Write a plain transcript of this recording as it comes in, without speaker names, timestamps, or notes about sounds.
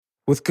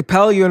With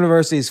Capella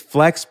University's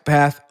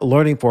FlexPath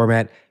learning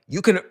format,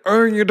 you can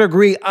earn your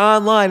degree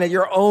online at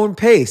your own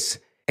pace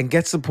and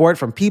get support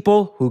from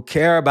people who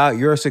care about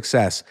your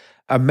success.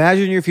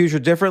 Imagine your future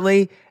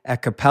differently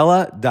at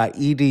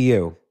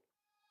capella.edu.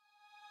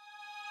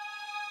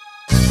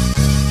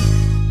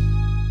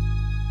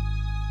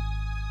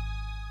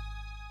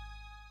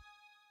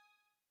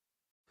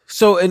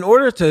 So in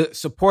order to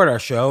support our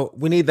show,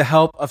 we need the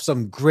help of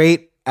some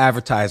great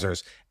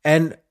advertisers.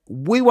 And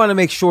we want to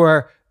make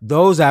sure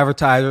those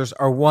advertisers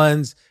are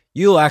ones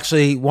you'll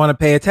actually want to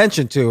pay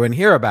attention to and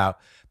hear about.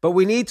 But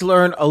we need to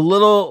learn a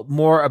little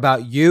more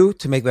about you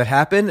to make that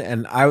happen.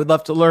 And I would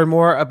love to learn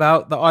more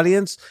about the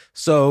audience.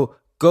 So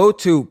go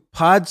to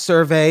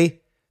PodSurvey,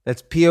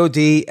 that's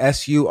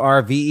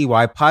PodSurvey,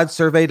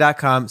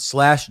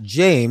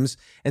 podsurvey.com/James,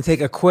 and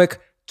take a quick,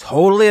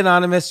 totally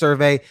anonymous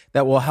survey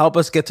that will help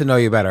us get to know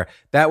you better.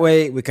 That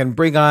way we can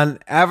bring on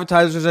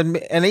advertisers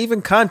and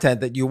even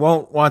content that you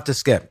won't want to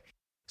skip.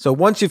 So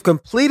once you've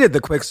completed the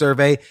quick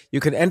survey, you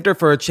can enter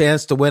for a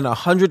chance to win a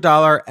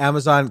 $100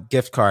 Amazon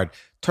gift card.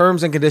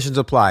 Terms and conditions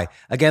apply.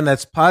 Again,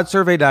 that's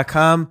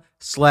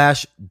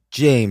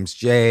podsurvey.com/James,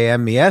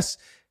 James.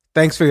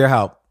 Thanks for your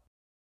help.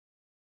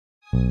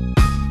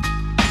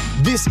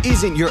 This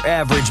isn't your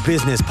average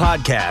business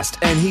podcast,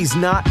 and he's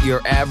not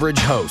your average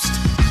host.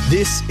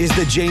 This is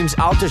the James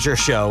Altucher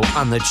Show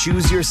on the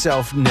Choose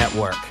Yourself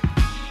Network.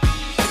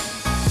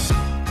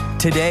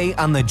 Today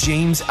on the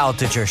James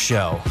Altucher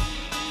Show.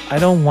 I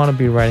don't want to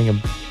be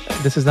writing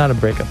this is not a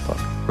breakup book.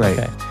 Right.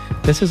 Okay.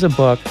 This is a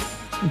book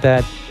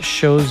that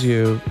shows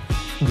you,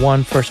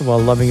 one, first of all,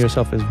 loving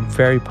yourself is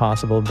very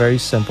possible, very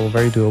simple,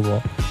 very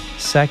doable.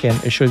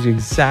 Second, it shows you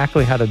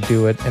exactly how to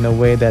do it in a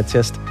way that's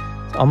just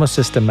almost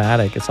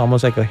systematic. It's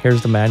almost like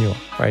here's the manual,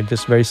 right?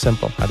 Just very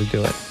simple how to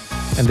do it.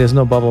 And there's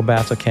no bubble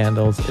baths or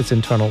candles. It's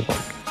internal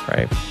work,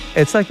 right?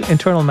 It's like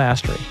internal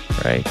mastery,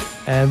 right?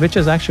 And which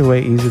is actually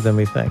way easier than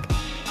we think.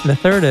 And the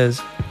third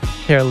is,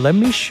 here, let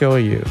me show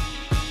you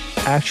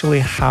actually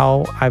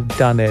how I've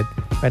done it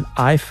when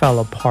I fell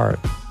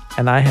apart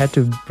and I had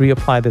to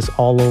reapply this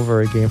all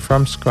over again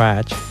from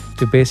scratch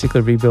to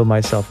basically rebuild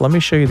myself. Let me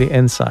show you the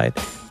inside.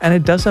 And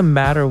it doesn't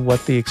matter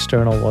what the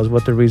external was,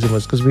 what the reason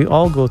was, because we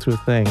all go through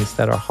things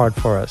that are hard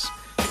for us.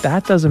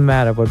 That doesn't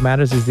matter. What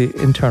matters is the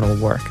internal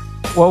work.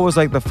 What was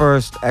like the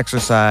first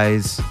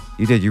exercise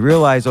you did? You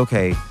realized,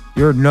 okay,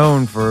 you're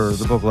known for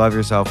the book Love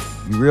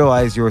Yourself. You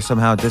realized you were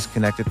somehow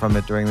disconnected from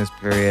it during this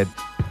period.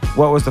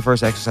 What was the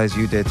first exercise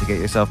you did to get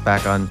yourself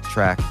back on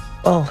track?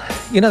 Well,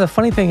 the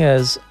funny thing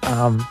is,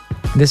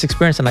 this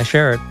experience, and I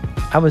share it,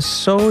 I was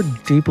so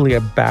deeply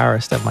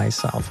embarrassed at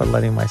myself for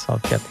letting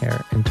myself get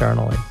here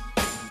internally,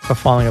 for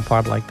falling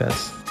apart like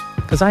this.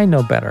 Because I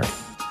know better,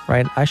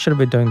 right? I should have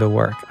been doing the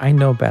work. I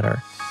know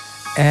better.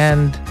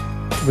 And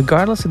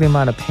regardless of the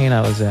amount of pain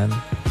I was in,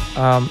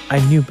 I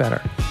knew better.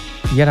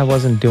 Yet I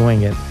wasn't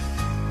doing it.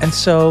 And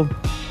so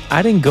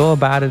I didn't go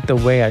about it the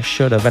way I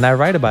should have. And I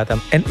write about them.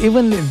 And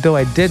even though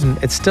I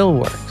didn't, it still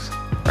works,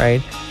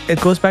 right? It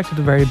goes back to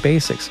the very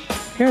basics.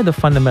 Here are the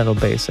fundamental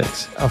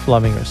basics of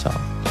loving yourself.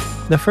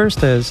 The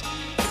first is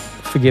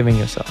forgiving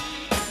yourself.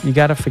 You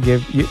got to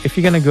forgive. If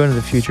you're going to go into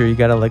the future, you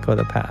got to let go of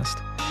the past.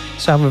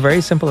 So I have a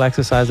very simple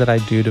exercise that I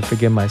do to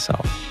forgive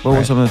myself. What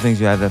were some of the things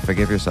you had to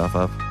forgive yourself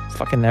of?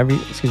 Fucking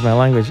excuse my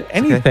language,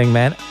 anything, okay,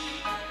 man.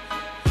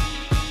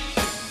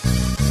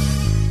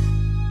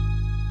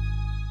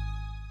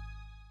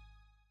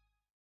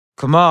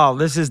 Kamal,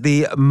 this is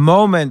the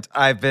moment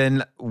I've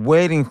been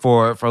waiting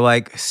for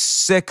like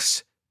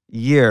 6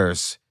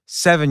 years.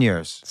 7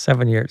 years.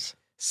 7 years.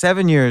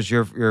 7 years.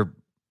 Your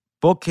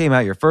book came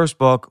out, your first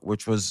book,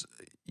 which was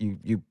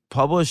you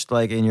published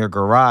like in your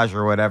garage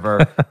or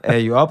whatever,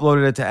 and you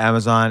uploaded it to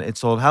Amazon. It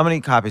sold how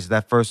many copies did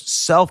that first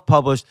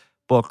self-published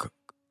book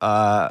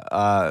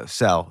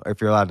sell,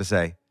 if you're allowed to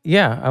say?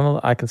 Yeah,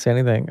 I can say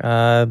anything.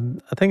 I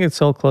think it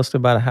sold close to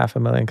about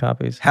 500,000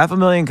 copies.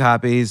 500,000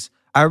 copies.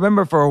 I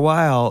remember for a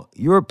while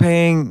you were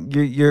paying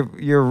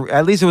your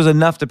at least it was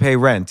enough to pay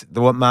rent,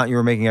 the amount you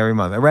were making every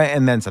month, rent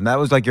and then some. That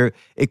was like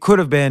it could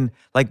have been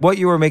like what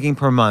you were making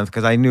per month,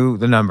 because I knew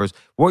the numbers.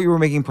 What you were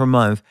making per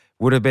month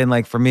would have been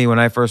like, for me when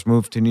I first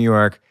moved to New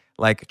York,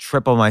 like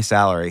triple my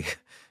salary.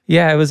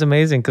 Yeah, it was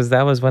amazing because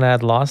that was when I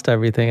had lost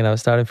everything and I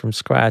was starting from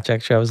scratch.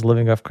 Actually, I was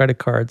living off credit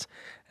cards,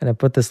 and I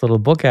put this little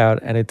book out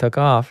and it took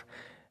off.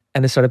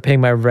 And I started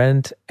paying my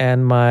rent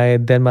and my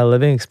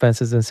living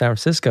expenses in San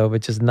Francisco,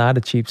 which is not a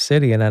cheap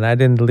city. And I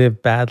didn't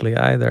live badly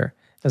either.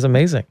 It was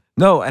amazing.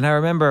 No, and I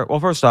remember,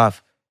 well, first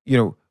off,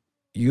 you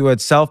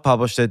had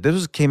self-published it.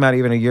 This came out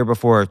even a year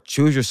before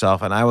Choose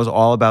Yourself, and I was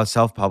all about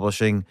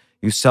self-publishing.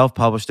 You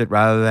self-published it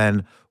rather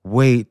than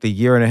wait the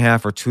year and a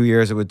half or 2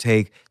 years it would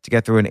take to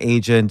get through an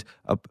agent,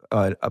 a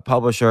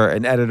publisher,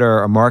 an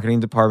editor, a marketing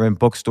department,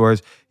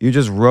 bookstores. You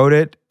just wrote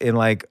it in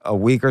like a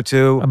week or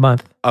two.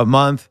 A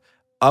month.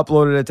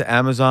 Uploaded it to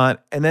Amazon,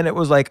 and then it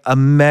was like a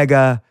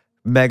mega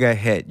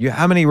hit.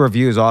 How many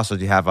reviews also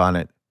do you have on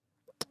it?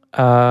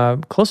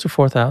 Close to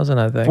 4,000,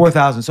 I think.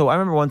 4,000. So I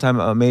remember one time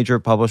a major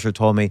publisher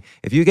told me,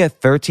 if you get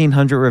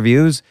 1,300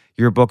 reviews,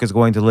 your book is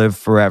going to live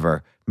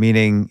forever,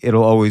 meaning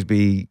it'll always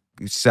be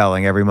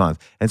selling every month.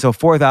 And so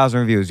 4,000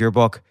 reviews, your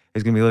book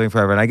is going to be living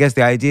forever. And I guess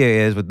the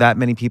idea is with that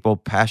many people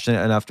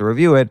passionate enough to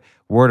review it,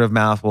 word of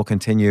mouth will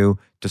continue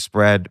to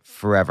spread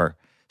forever.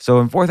 So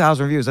in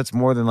 4,000 reviews, that's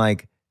more than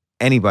like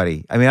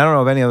anybody. I mean, I don't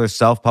know of any other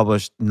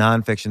self-published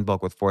nonfiction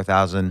book with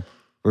 4,000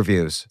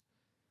 reviews.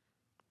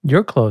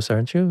 You're close,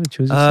 aren't you?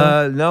 Choose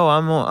yourself. No,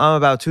 I'm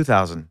about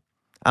 2,000.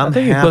 I'm I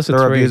think you're half close to the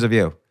 3. reviews of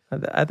you.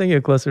 I think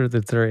you're closer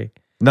to 3.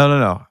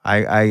 No.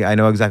 I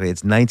know exactly.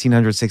 It's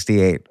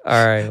 1,968.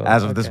 All right. Well,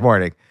 As of this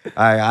morning,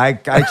 I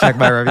check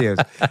my reviews.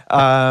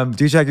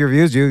 Do you check your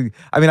reviews?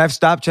 I mean, I've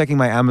stopped checking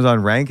my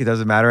Amazon rank. It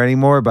doesn't matter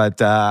anymore.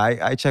 But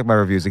I check my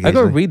reviews I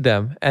occasionally. go read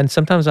them, and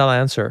sometimes I'll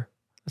answer.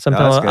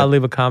 Sometimes that's I'll good.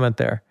 leave a comment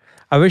there.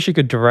 I wish you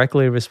could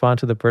directly respond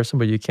to the person,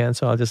 but you can't.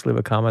 So I'll just leave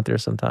a comment there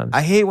sometimes.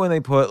 I hate when they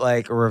put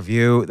like a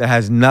review that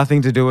has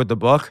nothing to do with the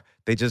book.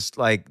 They just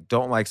like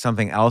don't like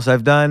something else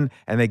I've done,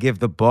 and they give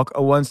the book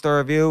a 1-star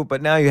review.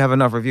 But now you have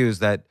enough reviews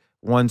that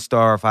 1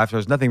 star or 5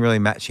 stars, nothing really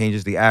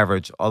changes the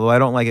average. Although I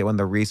don't like it when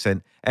they're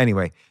recent.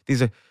 Anyway,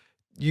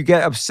 you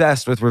get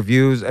obsessed with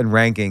reviews and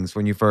rankings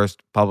when you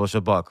first publish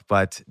a book.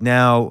 But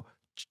now,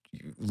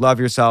 Love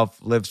Yourself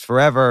lives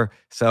forever,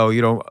 so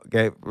you don't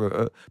get.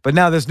 But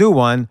now this new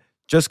one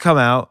just come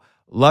out.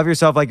 Love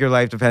Yourself Like Your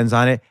Life Depends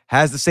on It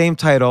has the same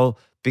title,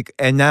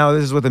 and now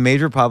this is with a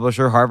major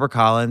publisher,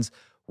 HarperCollins.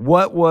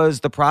 What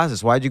was the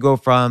process? Why'd you go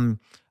from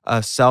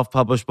a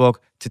self-published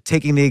book to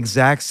taking the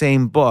exact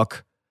same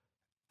book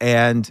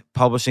and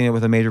publishing it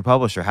with a major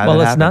publisher? How did that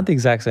happen? It's not the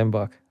exact same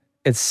book.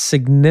 It's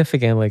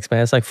significantly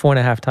expanded. It's like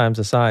 4.5 times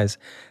the size.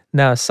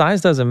 Now,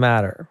 size doesn't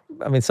matter.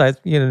 I mean, size,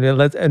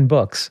 in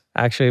books,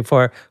 actually,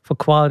 for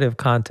quality of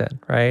content,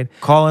 right?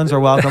 Call-ins are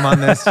welcome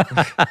on this.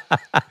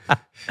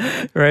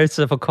 Right?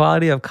 So for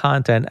quality of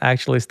content,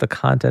 actually, it's the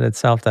content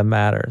itself that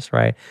matters,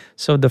 right?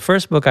 So the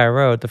first book I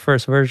wrote, the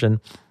first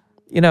version,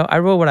 I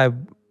wrote what I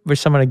wish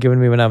someone had given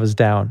me when I was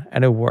down,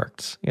 and it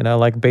worked,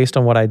 like based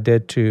on what I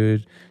did to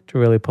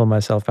really pull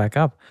myself back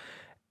up.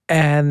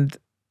 And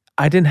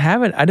I didn't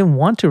have it. I didn't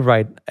want to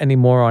write any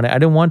more on it. I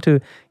didn't want to,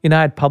 I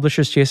had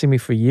publishers chasing me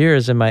for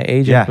years, and my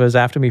agent was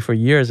after me for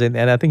years. And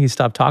I think he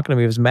stopped talking to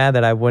me. He was mad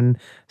that I wouldn't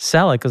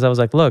sell it because I was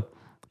like, look,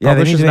 yeah,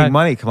 they need to make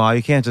money, Kamal.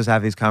 You can't just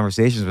have these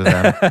conversations with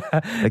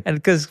them. And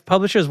because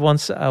publishers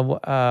once... they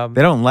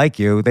don't like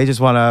you. They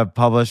just want to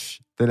publish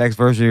the next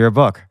version of your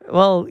book.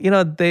 Well,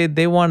 they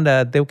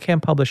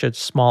can't publish a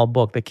small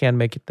book. They can't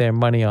make their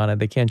money on it.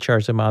 They can't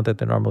charge the amount that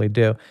they normally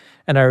do.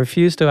 And I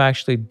refused to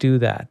actually do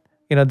that.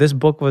 This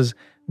book was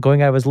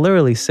going, I was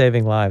literally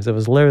saving lives. I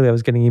was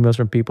getting emails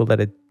from people that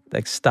had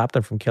like stopped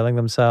them from killing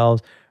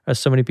themselves, or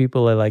so many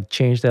people that like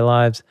changed their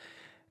lives.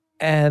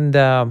 And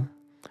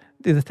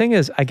the thing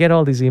is, I get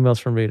all these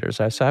emails from readers.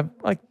 So I have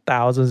like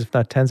thousands, if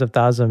not tens of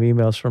thousands of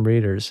emails from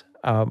readers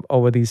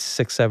over these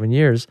 6-7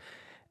 years.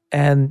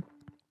 And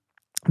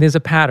there's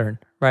a pattern,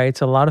 right?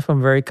 So a lot of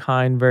them very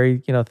kind,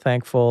 very,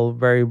 thankful,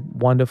 very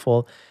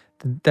wonderful.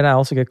 Then I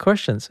also get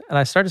questions. And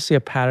I start to see a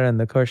pattern in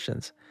the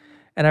questions.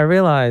 And I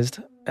realized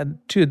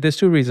there's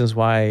 2 reasons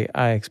why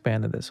I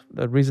expanded this.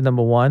 The reason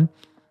number 1,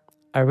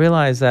 I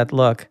realized that,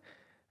 look,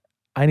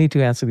 I need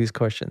to answer these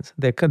questions.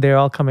 They're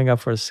all coming up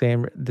for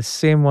the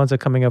same ones are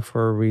coming up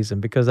for a reason,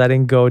 because I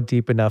didn't go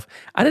deep enough.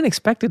 I didn't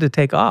expect it to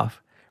take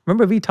off.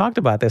 Remember, we talked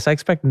about this. I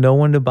expect no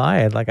one to buy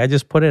it. Like, I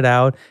just put it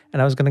out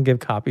and I was going to give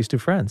copies to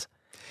friends.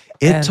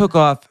 It took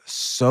off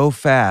so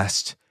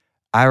fast.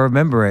 I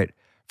remember it.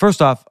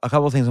 First off, a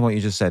couple of things on what you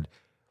just said.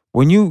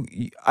 I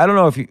don't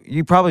know if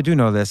you probably do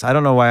know this. I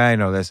don't know why I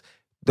know this.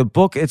 The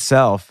book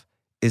itself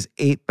is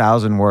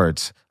 8,000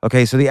 words.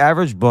 Okay, so the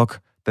average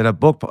book that a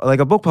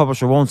book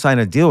publisher won't sign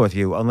a deal with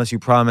you unless you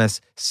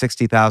promise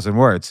 60,000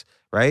 words,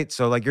 right?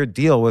 So like your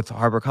deal with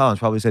HarperCollins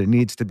probably said it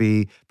needs to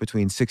be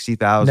between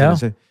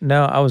 60,000.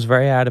 No, I was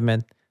very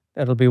adamant.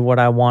 It'll be what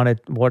I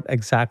wanted,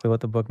 exactly what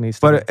the book needs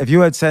to be. But if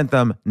you had sent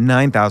them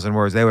 9,000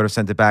 words, they would have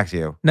sent it back to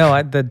you.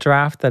 No, the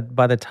draft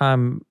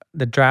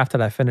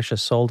that I finished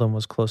as sold them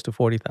was close to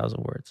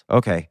 40,000 words.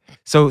 Okay.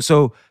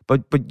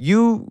 But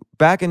you,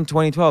 back in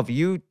 2012,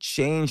 you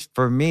changed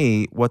for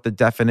me what the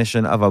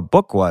definition of a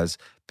book was,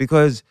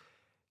 because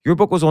your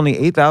book was only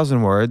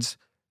 8,000 words,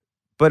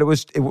 but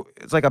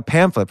it's like a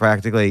pamphlet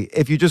practically,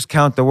 if you just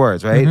count the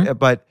words, right? Mm-hmm.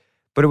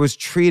 But it was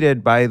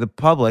treated by the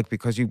public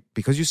because you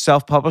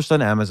self-published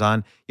on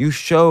Amazon. You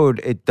showed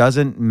it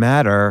doesn't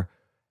matter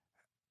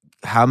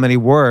how many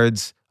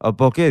words a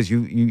book is.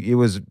 It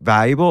was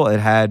valuable. It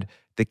had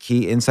the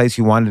key insights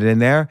you wanted in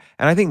there.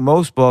 And I think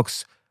most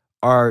books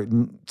are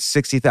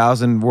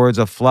 60,000 words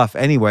of fluff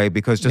anyway,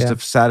 because just to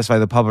satisfy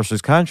the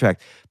publisher's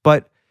contract.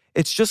 But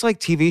it's just like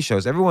TV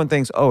shows. Everyone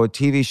thinks, a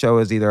TV show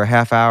is either a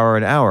half hour or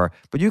an hour,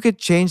 but you could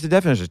change the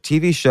definition. A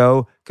TV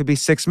show could be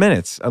 6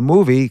 minutes. A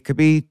movie could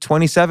be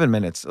 27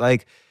 minutes.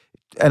 And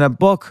a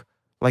book,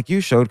 like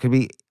you showed, could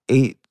be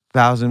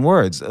 8,000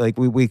 words. Like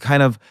we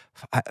kind of,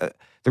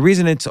 the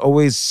reason it's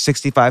always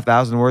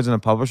 65,000 words in a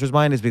publisher's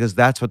mind is because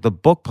that's what the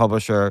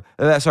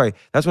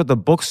that's what the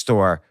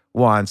bookstore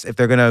wants. If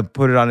they're going to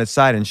put it on its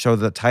side and show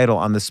the title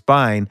on the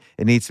spine,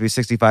 it needs to be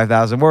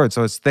 65,000 words.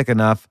 So it's thick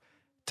enough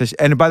to,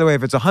 and by the way,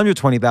 if it's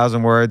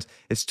 120,000 words,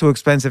 it's too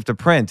expensive to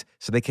print.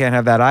 So they can't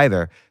have that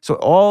either. So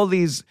all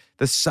these,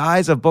 the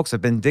size of books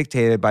have been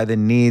dictated by the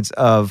needs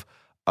of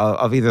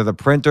either the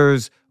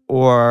printers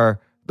or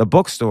the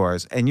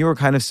bookstores. And you were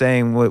kind of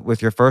saying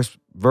with your first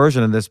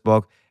version of this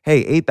book,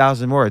 hey,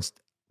 8,000 words,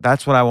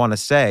 that's what I want to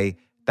say.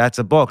 That's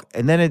a book.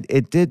 And then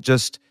it did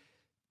just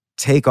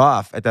take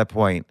off at that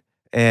point,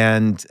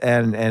 and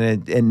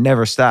it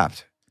never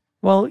stopped.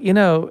 Well,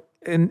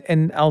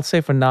 and I'll say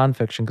for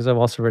nonfiction, because I've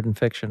also written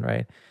fiction,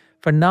 right?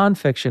 For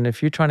nonfiction,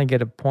 if you're trying to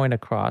get a point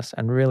across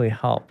and really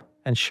help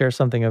and share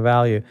something of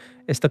value,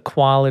 it's the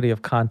quality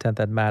of content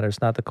that matters,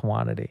 not the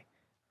quantity,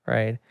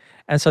 right?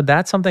 And so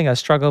that's something I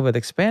struggled with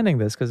expanding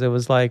this, because it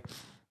was like,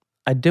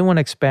 I didn't want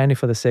to expand it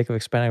for the sake of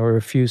expanding. I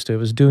refused to. It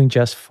was doing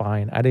just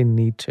fine. I didn't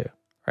need to,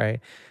 right?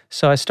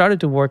 So I started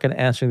to work on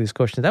answering these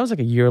questions. That was like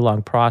a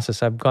year-long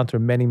process. I've gone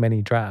through many,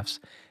 many drafts.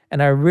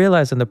 And I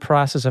realized in the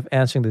process of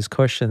answering these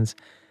questions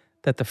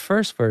that the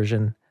first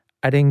version,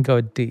 I didn't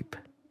go deep.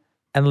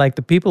 And like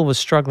the people was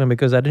struggling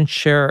because I didn't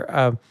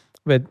share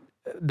with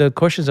the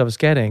questions I was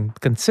getting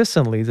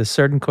consistently. The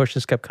certain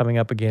questions kept coming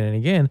up again and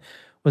again,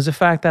 was the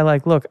fact that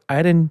like, look,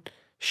 I didn't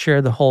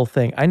share the whole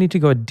thing. I need to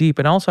go deep.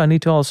 And also I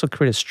need to also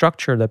create a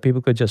structure that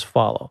people could just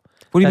follow.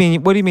 What do you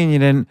mean? What do you mean you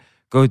didn't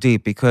go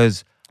deep?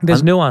 Because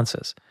there's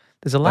nuances.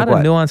 There's a lot Like of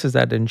what? nuances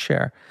that I didn't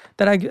share.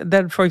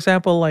 That, for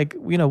example, like,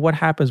 what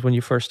happens when you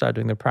first start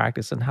doing the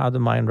practice and how the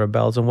mind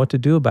rebels and what to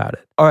do about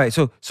it. All right,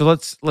 so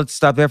let's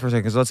stop there for a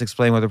second, because let's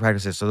explain what the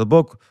practice is. So the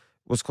book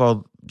was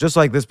called, just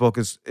like this book,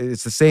 it's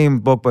the same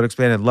book but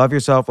expanded. Love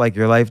yourself like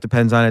your life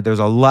depends on it. There's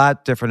a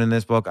lot different in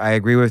this book. I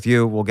agree with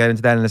you. We'll get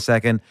into that in a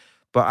second.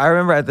 But I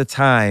remember at the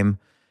time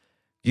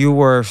you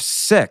were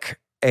sick,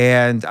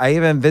 and I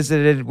even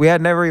visited. We had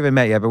never even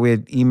met yet, but we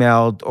had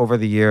emailed over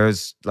the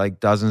years like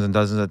dozens and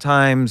dozens of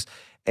times.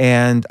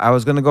 And I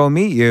was going to go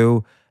meet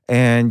you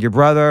and your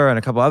brother and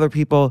a couple other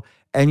people,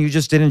 and you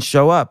just didn't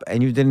show up,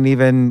 and you didn't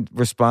even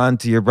respond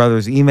to your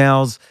brother's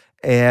emails.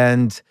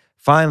 And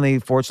finally,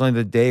 fortunately,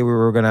 the day we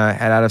were going to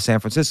head out of San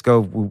Francisco,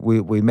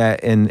 we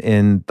met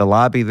in the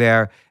lobby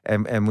there,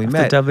 and we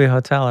met. The W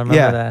Hotel, I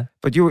remember that.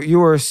 But you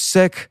were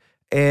sick,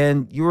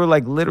 and you were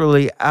like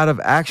literally out of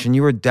action.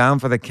 You were down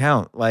for the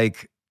count.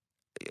 Like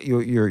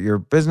your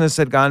business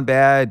had gone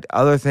bad.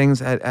 Other things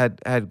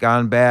had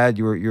gone bad.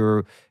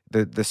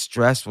 The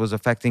stress was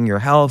affecting your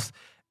health,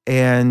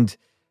 and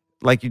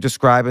like you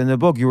describe in the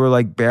book, you were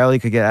like barely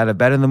could get out of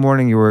bed in the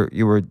morning. You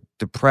were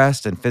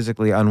depressed and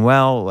physically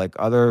unwell. Like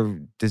other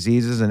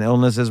diseases and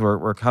illnesses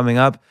were coming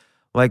up.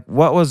 Like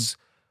what was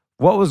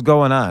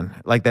going on?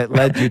 Like that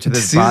led you to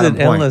this bottom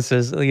point.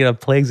 Illnesses,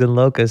 plagues and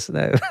locusts.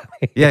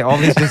 Yeah, all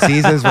these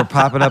diseases were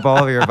popping up all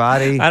over your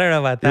body. I don't know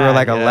about that. You were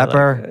like a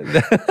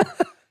leper.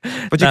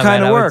 But you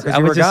kind of were, because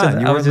you were gone.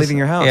 You weren't leaving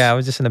your house. Yeah, I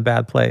was just in a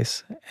bad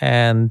place.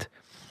 And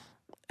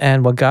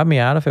what got me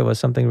out of it was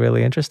something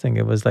really interesting.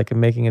 It was like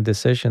making a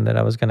decision that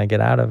I was going to get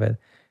out of it.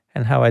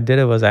 And how I did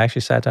it was I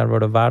actually sat down and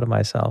wrote a vow to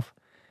myself.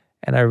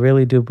 And I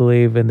really do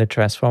believe in the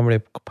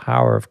transformative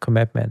power of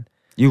commitment.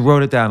 You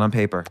wrote it down on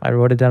paper. I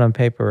wrote it down on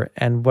paper.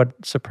 And what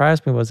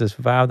surprised me was this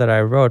vow that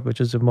I wrote, which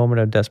was a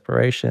moment of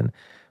desperation,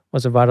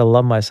 was a vow to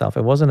love myself.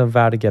 It wasn't a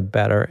vow to get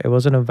better. It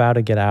wasn't a vow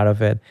to get out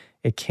of it.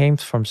 It came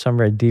from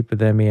somewhere deep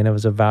within me, and it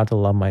was a vow to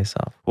love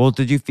myself. Well,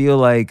 did you feel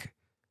like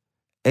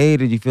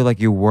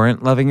you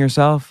weren't loving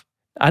yourself?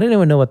 I didn't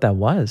even know what that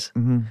was.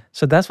 Mm-hmm.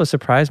 So that's what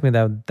surprised me,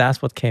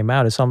 that's what came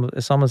out. It's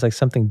almost like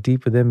something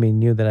deep within me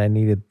knew that I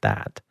needed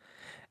that.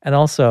 And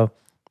also,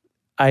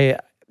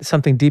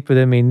 something deep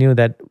within me knew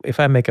that if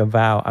I make a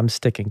vow, I'm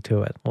sticking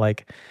to it.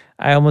 Like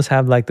I almost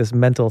have like this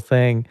mental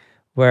thing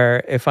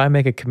where if I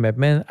make a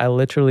commitment, I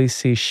literally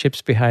see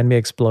ships behind me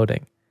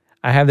exploding.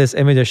 I have this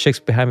image of ships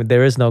behind me.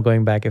 There is no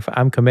going back. If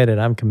I'm committed,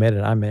 I'm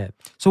in.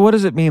 So what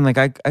does it mean? Like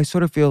I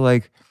sort of feel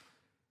like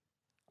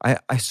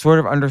I sort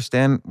of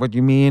understand what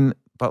you mean,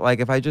 but like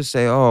if I just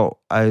say, oh,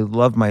 I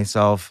love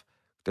myself,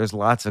 there's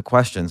lots of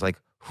questions. Like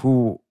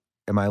who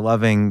am I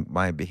loving?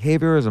 My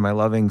behaviors? Am I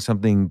loving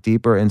something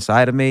deeper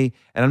inside of me?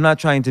 And I'm not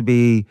trying to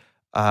be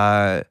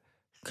kind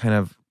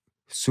of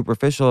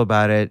superficial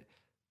about it,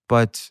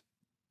 but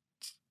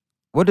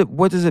what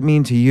does it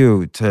mean to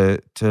you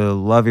to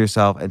love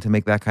yourself and to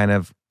make that kind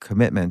of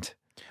commitment?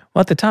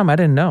 Well, at the time, I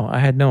didn't know. I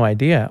had no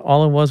idea.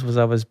 All it was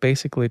I was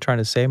basically trying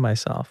to save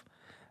myself.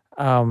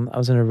 I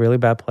was in a really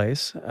bad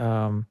place,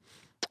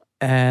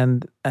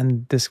 and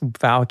this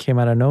vow came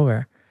out of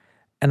nowhere,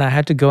 and I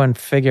had to go and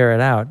figure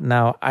it out.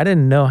 Now, I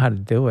didn't know how to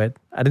do it.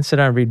 I didn't sit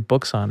down and read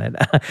books on it.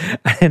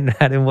 I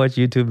didn't watch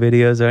YouTube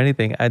videos or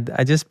anything.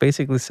 I just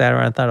basically sat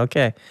around and thought,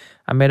 okay,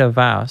 I made a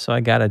vow, so I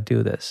got to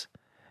do this,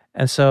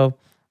 and so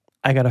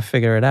I got to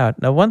figure it out.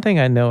 Now, one thing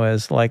I know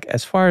is like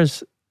as far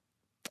as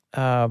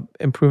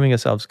improving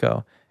ourselves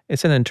go,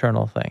 it's an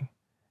internal thing.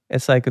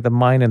 It's like the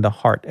mind and the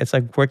heart. It's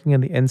like working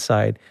on the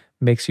inside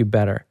makes you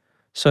better.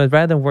 So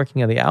rather than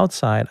working on the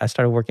outside, I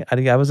started working.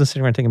 I wasn't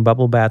sitting around taking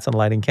bubble baths and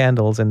lighting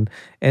candles and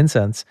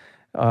incense.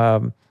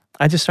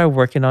 I just started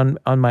working on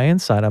my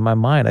inside, on my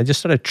mind. I just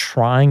started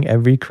trying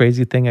every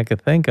crazy thing I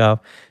could think of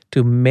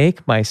to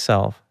make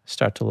myself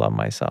start to love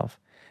myself.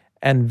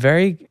 And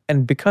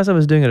because I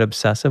was doing it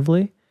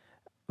obsessively,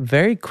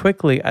 very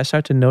quickly I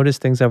started to notice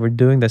things that were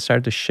doing that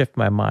started to shift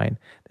my mind.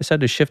 They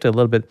started to shift it a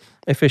little bit.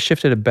 If it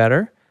shifted it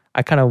better,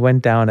 I kind of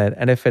went down it.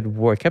 And if it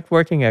kept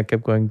working, I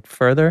kept going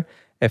further.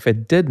 If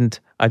it didn't,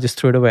 I just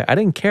threw it away. I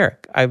didn't care.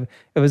 It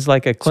was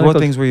like a clinical. So what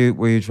things were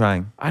you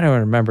trying? I don't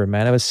remember,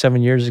 man. It was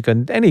 7 years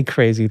ago. Any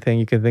crazy thing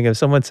you can think of.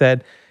 Someone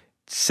said,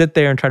 sit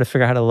there and try to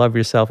figure out how to love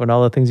yourself and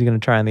all the things you're going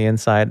to try on the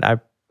inside.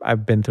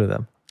 I've been through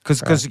them.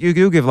 Because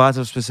you give lots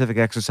of specific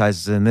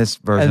exercises in this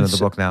version of the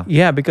book now.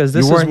 Yeah, because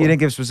you didn't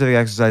give specific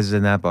exercises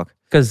in that book.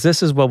 Because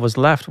this is what was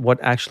left, what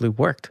actually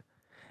worked.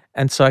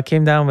 And so I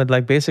came down with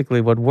like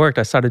basically what worked.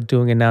 I started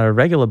doing it now on a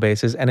regular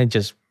basis, and it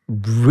just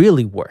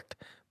really worked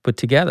put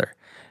together.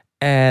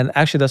 And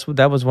actually,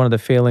 that was one of the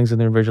failings in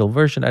the original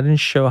version. I didn't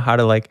show how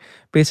to like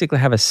basically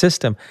have a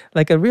system,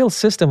 like a real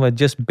system with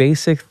just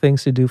basic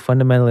things to do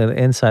fundamentally on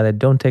the inside that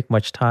don't take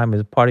much time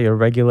as part of your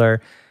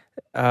regular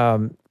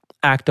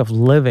act of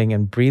living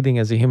and breathing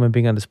as a human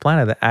being on this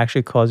planet that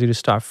actually cause you to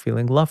start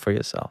feeling love for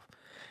yourself.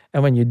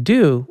 And when you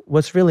do,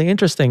 what's really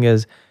interesting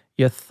is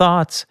your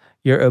thoughts,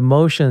 your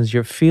emotions,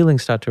 your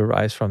feelings start to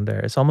arise from there.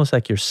 It's almost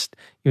like your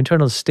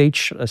internal state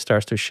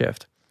starts to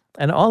shift.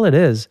 And all it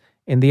is,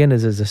 in the end,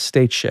 is a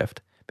state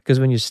shift. Because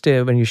when you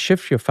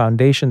shift your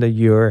foundation that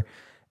you're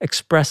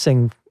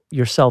expressing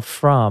yourself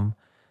from,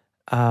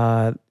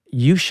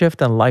 you shift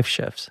and life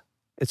shifts.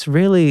 It's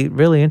really,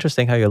 really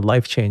interesting how your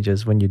life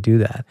changes when you do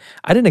that.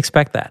 I didn't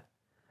expect that.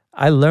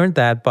 I learned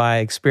that by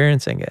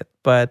experiencing it.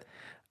 But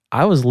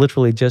I was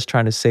literally just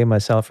trying to save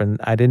myself, and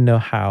I didn't know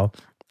how.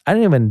 I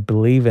didn't even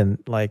believe in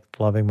like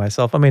loving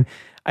myself. I mean,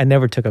 I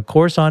never took a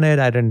course on it.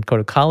 I didn't go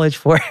to college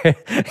for it.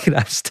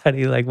 I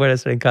studied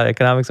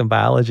economics and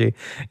biology.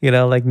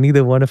 Like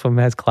neither one of them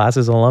has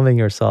classes on loving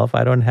yourself.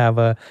 I don't have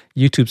a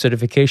YouTube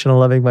certification on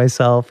loving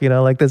myself.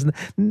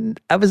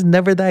 I was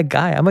never that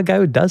guy. I'm a guy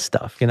who does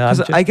stuff.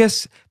 I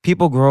guess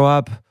people grow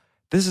up.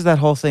 This is that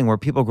whole thing where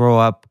people grow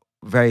up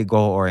very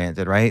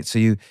goal-oriented, right? So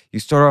you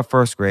start off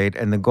first grade,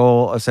 and the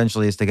goal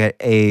essentially is to get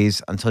A's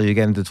until you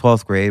get into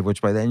 12th grade,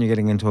 which by then you're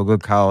getting into a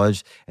good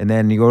college. And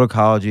then you go to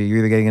college, you're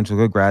either getting into a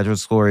good graduate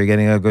school or you're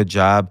getting a good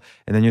job.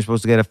 And then you're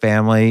supposed to get a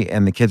family,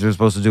 and the kids are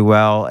supposed to do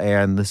well,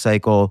 and the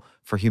cycle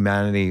for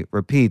humanity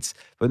repeats.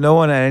 But no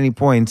one at any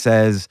point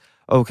says,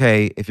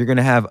 okay, if you're going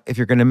to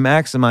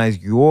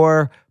maximize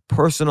your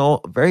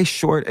personal, very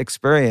short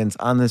experience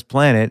on this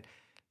planet,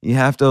 you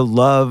have to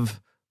love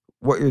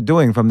what you're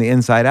doing from the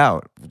inside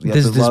out.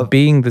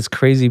 This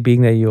crazy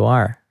being that you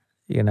are.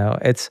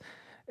 It's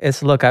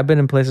look, I've been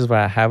in places where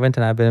I haven't,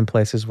 and I've been in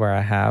places where I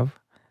have.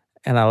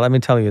 And let me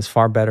tell you, it's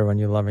far better when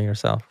you're loving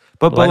yourself.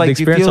 But the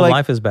experience of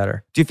life is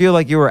better. Do you feel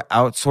like you were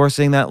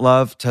outsourcing that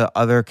love to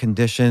other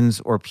conditions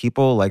or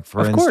people? Like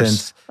for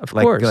instance,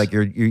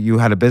 you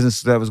had a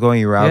business that was going,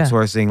 you were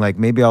outsourcing. Like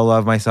maybe I'll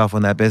love myself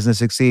when that business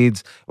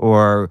succeeds,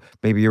 or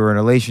maybe you were in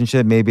a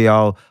relationship. Maybe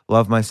I'll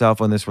love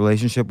myself when this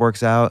relationship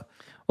works out.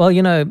 Well,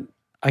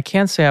 I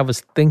can't say I was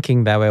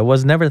thinking that way. I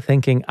was never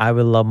thinking I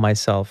will love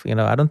myself.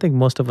 I don't think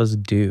most of us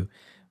do.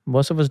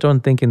 Most of us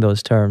don't think in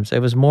those terms. It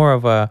was more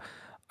of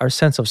our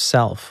sense of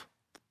self,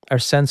 our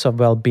sense of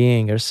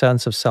well-being, our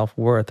sense of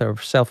self-worth, our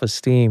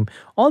self-esteem,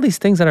 all these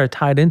things that are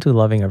tied into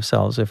loving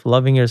ourselves. If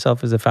loving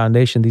yourself is a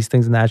foundation, these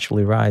things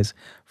naturally rise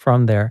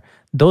from there.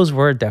 Those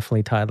were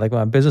definitely tied. Like when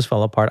my business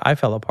fell apart, I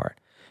fell apart.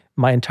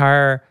 My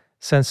entire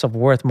sense of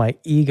worth, my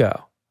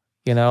ego,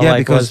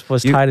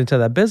 was tied into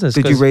that business.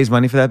 Did you raise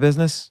money for that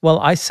business? Well,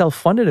 I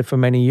self-funded it for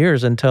many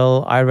years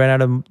until I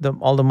ran out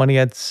of all the money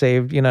I'd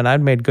saved, and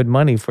I'd made good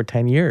money for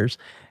 10 years.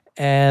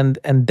 And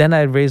then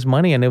I raised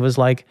money, and it was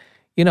like,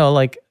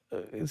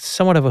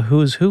 somewhat of a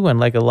who's who. And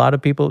like a lot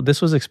of people,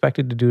 this was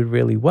expected to do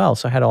really well.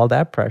 So I had all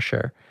that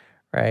pressure,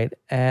 right?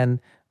 And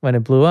when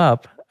it blew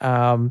up,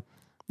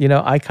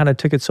 I kind of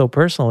took it so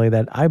personally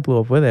that I blew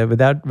up with it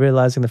without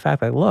realizing the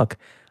fact that, look,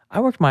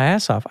 I worked my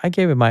ass off. I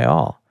gave it my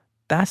all.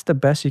 That's the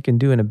best you can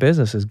do in a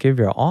business is give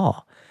your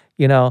all,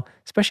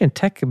 especially in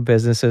tech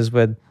businesses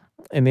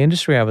in the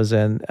industry I was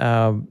in,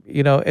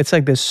 it's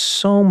like there's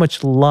so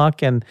much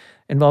luck and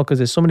involved because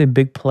there's so many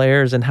big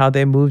players and how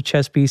they move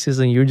chess pieces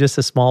and you're just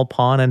a small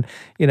pawn and,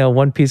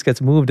 one piece gets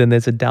moved and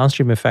there's a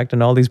downstream effect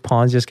and all these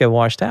pawns just get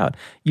washed out.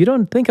 You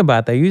don't think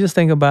about that. You just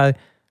think about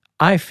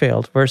I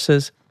failed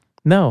versus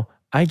no,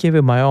 I gave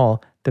it my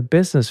all. The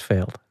business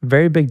failed.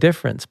 Very big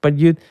difference. But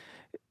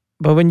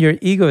when your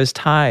ego is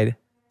tied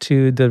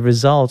to the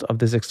result of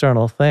this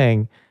external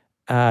thing,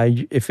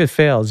 if it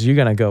fails, you're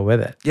going to go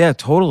with it. Yeah,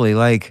 totally.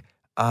 Like,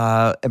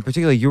 and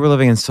particularly you were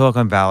living in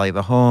Silicon Valley,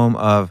 the home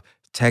of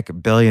tech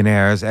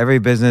billionaires. Every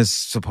business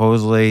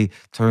supposedly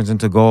turns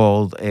into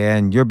gold,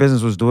 and your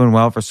business was doing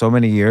well for so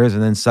many years,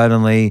 and then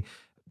suddenly,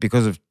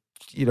 because of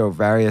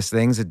various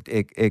things,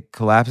 it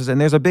collapses.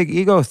 And there's a big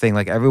ego thing.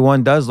 Like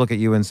everyone does look at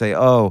you and say,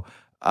 "Oh,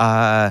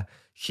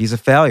 he's a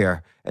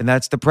failure. And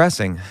that's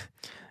depressing.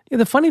 Yeah,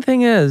 the funny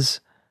thing is,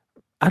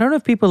 I don't know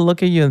if people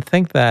look at you and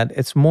think that.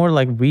 It's more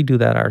like we do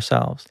that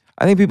ourselves.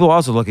 I think people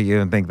also look at you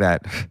and think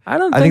that. I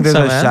don't I think think there's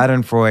so, a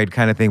man. Schadenfreude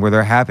kind of thing where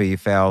they're happy you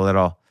fail a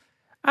little.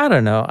 I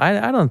don't know.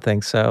 I don't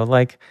think so.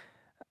 Like,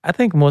 I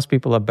think most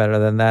people are better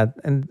than that.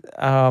 And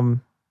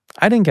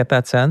I didn't get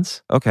that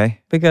sense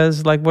Okay.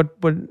 because, like, what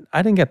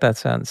I didn't get that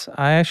sense.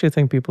 I actually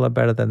think people are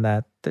better than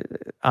that,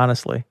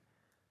 honestly.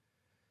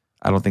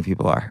 I don't think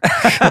people are.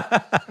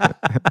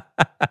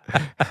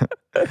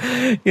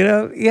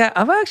 Yeah,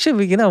 I've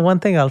actually, one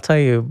thing I'll tell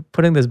you,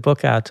 putting this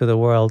book out to the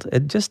world,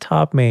 it just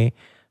taught me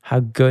how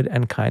good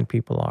and kind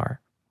people are.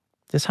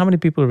 Just how many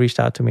people reached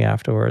out to me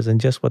afterwards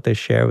and just what they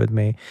share with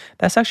me.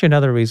 That's actually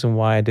another reason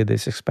why I did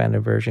this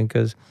expanded version,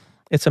 because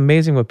it's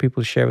amazing what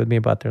people share with me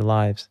about their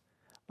lives.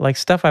 Like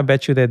stuff I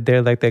bet you that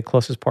they're like their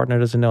closest partner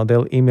doesn't know.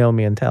 They'll email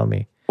me and tell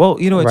me. Well,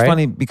 it's Right?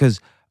 funny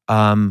because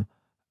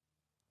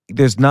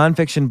there's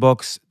nonfiction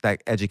books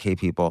that educate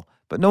people,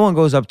 but no one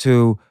goes up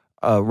to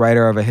a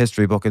writer of a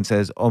history book and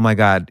says, "Oh my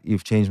God,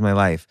 you've changed my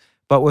life."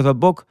 But with a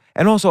book,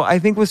 and also I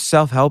think with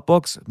self-help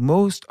books,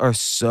 most are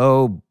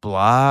so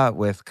blah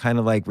with kind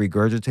of like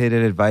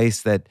regurgitated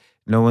advice that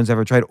no one's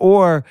ever tried.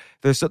 Or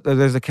there's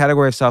a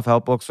category of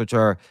self-help books which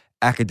are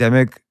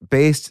academic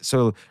based.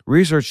 So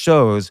research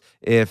shows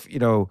if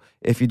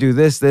you do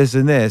this, this,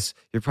 and this,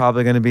 you're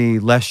probably going to be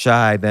less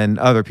shy than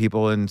other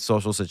people in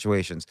social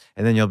situations,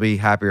 and then you'll be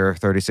happier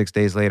 36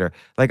 days later.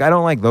 Like I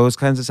don't like those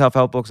kinds of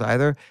self-help books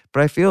either.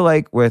 But I feel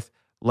like with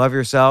Love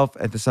Yourself,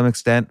 and to some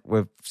extent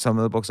with some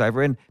of the books I've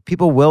written,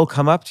 people will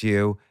come up to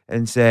you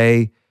and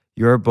say,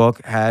 your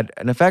book had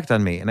an effect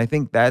on me. And I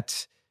think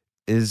that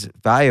is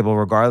valuable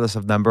regardless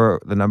of the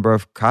number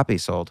of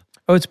copies sold.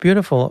 Oh, it's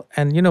beautiful.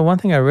 And one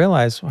thing I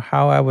realized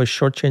how I was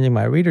shortchanging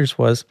my readers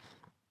was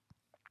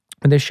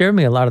when they shared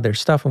me a lot of their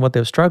stuff and what they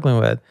were struggling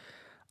with,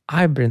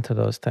 I've been to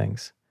those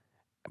things,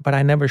 but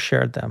I never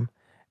shared them.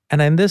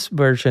 And in this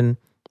version,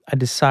 I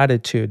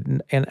decided to,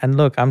 and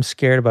look, I'm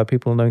scared about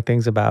people knowing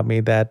things about me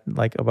that,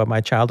 like about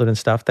my childhood and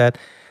stuff that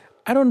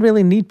I don't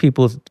really need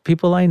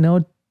people I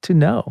know to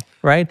know,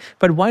 right?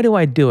 But why do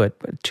I do it?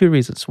 Two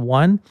reasons.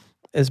 One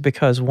is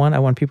because I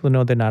want people to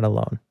know they're not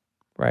alone,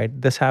 right?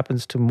 This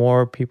happens to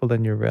more people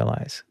than you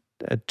realize.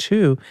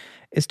 Two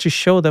is to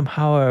show them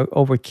how I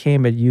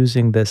overcame it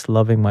using this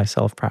loving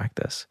myself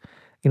practice.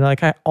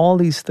 All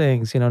these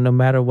things, no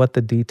matter what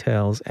the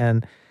details.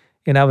 And,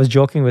 I was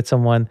joking with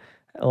someone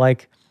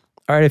like,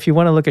 all right, if you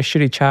want to look at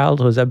shitty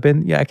childhoods,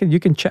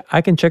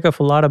 I can check off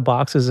a lot of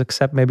boxes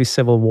except maybe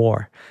Civil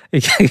War,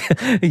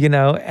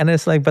 and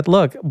it's like, but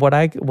look, what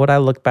I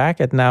look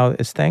back at now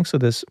is thanks to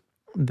this,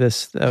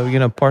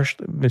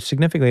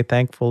 significantly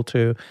thankful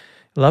to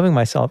loving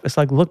myself. It's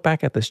like, look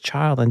back at this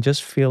child and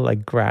just feel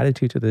like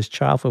gratitude to this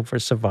child for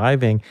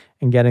surviving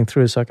and getting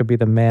through so I could be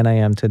the man I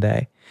am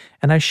today.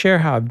 And I share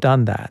how I've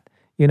done that,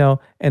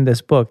 in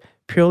this book,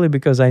 purely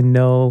because I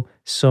know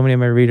so many of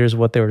my readers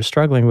what they were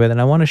struggling with. And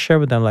I want to share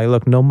with them, like,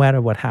 look, no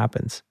matter what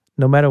happens,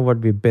 no matter what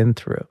we've been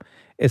through,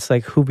 it's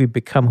like who we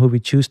become, who we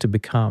choose to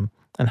become,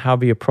 and how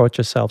we approach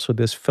ourselves with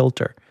this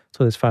filter,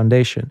 so this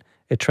foundation.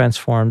 It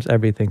transforms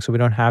everything. So we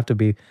don't have to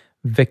be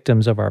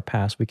victims of our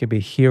past. We can be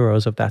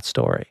heroes of that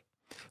story.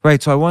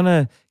 Right. So I want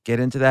to get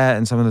into that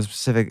and some of the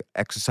specific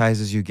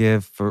exercises you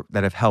give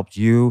that have helped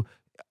you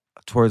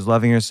towards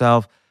loving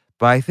yourself.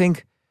 But I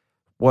think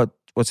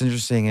what's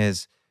interesting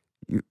is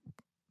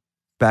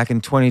back in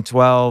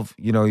 2012,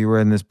 you were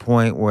in this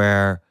point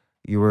where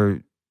you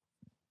were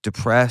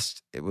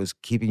depressed. It was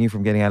keeping you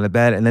from getting out of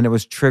bed. And then it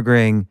was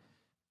triggering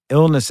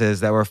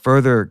illnesses that were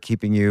further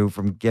keeping you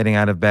from getting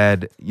out of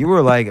bed. You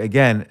were like,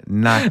 again,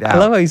 knocked out. I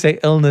love how you say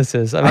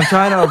illnesses. I'm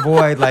trying to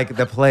avoid like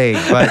the plague,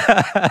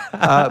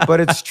 but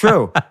it's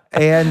true.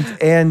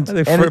 And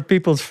for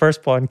people's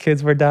firstborn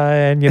kids were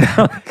dying,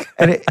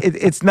 and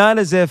it's not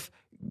as if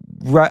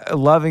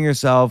loving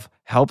yourself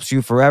helps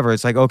you forever.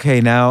 It's like,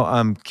 okay, now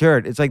I'm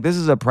cured. It's like, this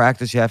is a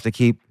practice you have to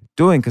keep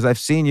doing, because I've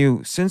seen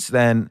you since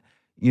then,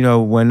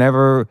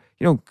 whenever,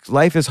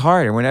 life is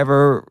hard, and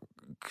whenever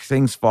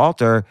things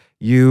falter,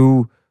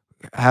 you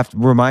have to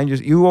remind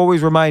you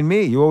always remind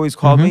me. You always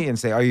call me and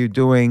say, are you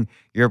doing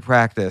your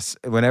practice?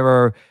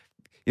 Whenever,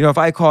 if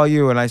I call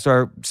you and I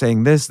start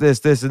saying this,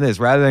 and this,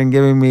 rather than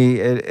giving me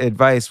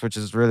advice, which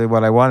is really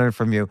what I wanted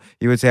from you,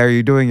 you would say, are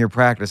you doing your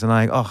practice? And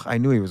I'm like, oh, I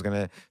knew he was going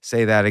to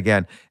say that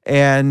again.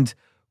 And,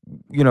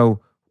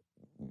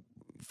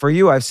 for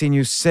you, I've seen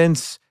you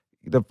since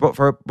the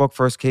book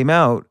first came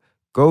out,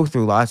 go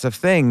through lots of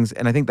things.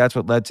 And I think that's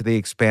what led to the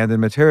expanded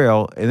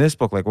material in this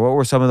book. Like, what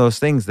were some of those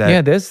things that...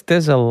 Yeah,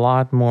 there's a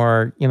lot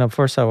more.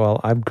 First of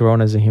all, I've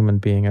grown as a human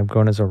being. I've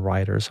grown as a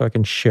writer, so I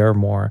can share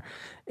more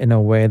in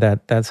a way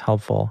that's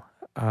helpful.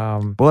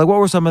 But like, what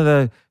were some of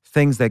the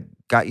things that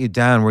got you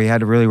down where you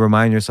had to really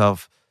remind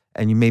yourself,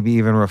 and you maybe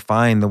even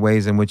refine the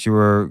ways in which you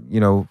were,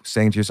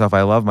 saying to yourself,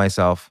 I love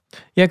myself?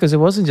 Yeah, because it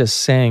wasn't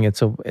just saying,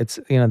 it's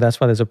that's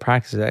why there's a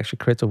practice. It actually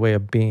creates a way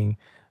of being.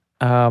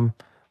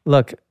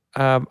 Look,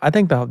 I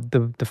think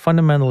the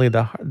fundamentally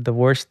the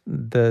worst,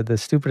 the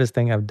stupidest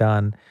thing I've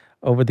done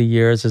over the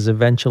years is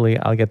eventually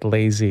I'll get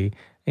lazy.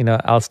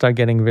 I'll start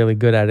getting really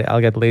good at it.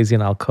 I'll get lazy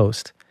and I'll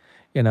coast,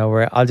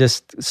 where I'll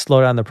just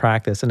slow down the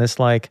practice. And it's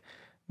like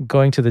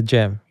going to the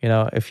gym.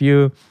 If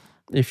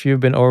you've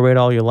been overweight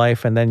all your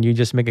life and then you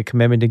just make a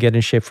commitment to get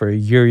in shape for a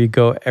year, you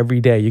go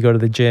every day, you go to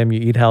the gym, you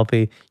eat healthy,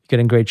 you get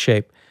in great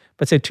shape.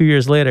 But say 2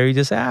 years later, you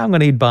just say, I'm going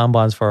to eat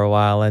bonbons for a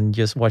while and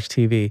just watch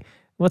TV.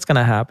 What's going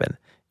to happen?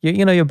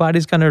 Your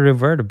body's going to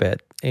revert a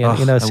bit. I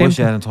wish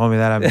you hadn't told me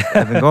that.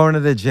 I've been going to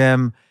the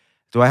gym.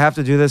 Do I have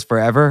to do this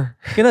forever?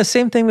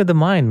 Same thing with the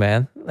mind,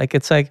 man. Like,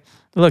 it's like,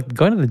 look,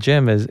 going to the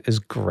gym is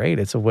great.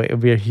 It's a way,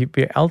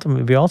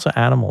 we're also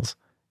animals.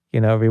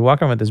 We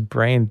walk around with this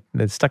brain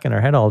that's stuck in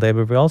our head all day,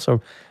 but we're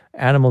also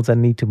animals that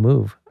need to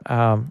move.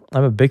 I'm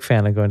a big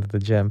fan of going to the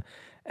gym.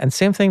 And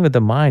same thing with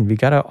the mind. We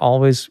got to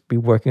always be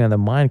working on the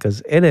mind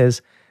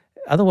because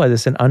otherwise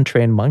it's an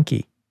untrained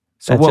monkey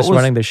that's just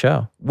running the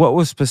show. What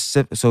was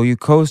specific? So you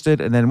coasted,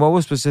 and then what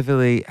was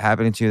specifically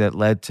happening to you that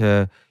led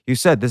to, you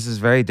said this is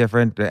very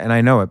different, and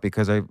I know it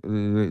because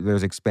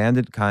there's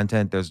expanded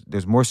content,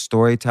 there's more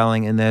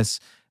storytelling in this.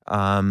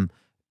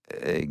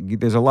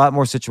 There's a lot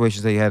more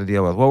situations that you had to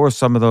deal with. What were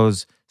some of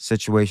those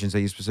situations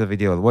that you specifically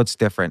deal with? What's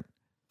different?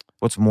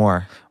 What's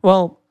more?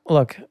 Well,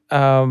 look,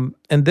 in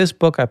this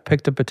book, I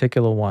picked a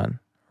particular one,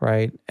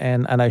 right?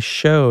 And I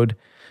showed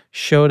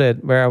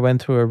it where I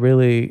went through a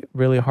really,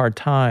 really hard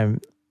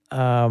time.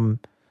 And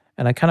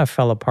I kind of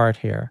fell apart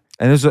here.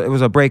 And it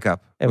was a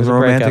breakup. It was a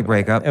romantic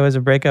breakup. It was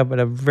a breakup, but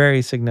a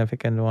very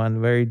significant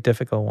one, very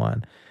difficult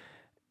one.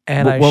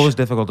 And what was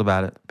difficult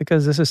about it?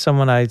 Because this is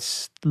someone I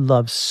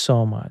love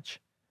so much.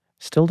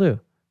 Still do.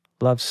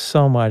 Love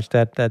so much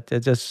that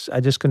I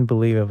just couldn't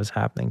believe it was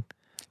happening.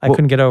 I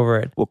couldn't get over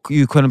it. Well,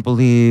 you couldn't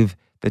believe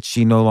that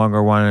she no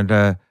longer wanted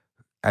to,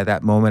 at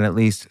that moment at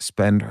least,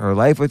 spend her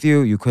life with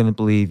you. You couldn't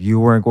believe you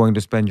weren't going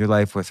to spend your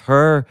life with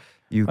her.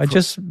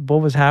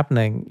 What was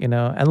happening,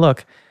 And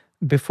look,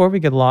 before we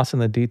get lost in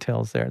the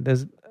details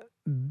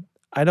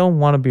I don't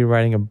want to be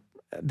writing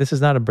this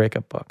is not a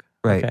breakup book.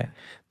 Right. Okay.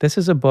 This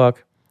is a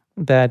book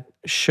that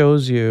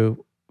shows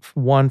you,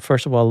 one,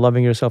 first of all,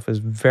 loving yourself is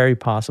very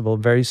possible,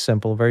 very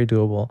simple, very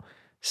doable.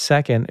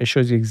 Second, it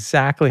shows you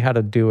exactly how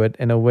to do it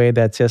in a way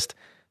that's just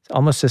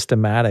almost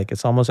systematic.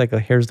 It's almost like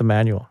here's the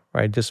manual,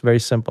 right? Just very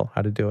simple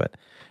how to do it.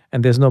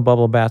 And there's no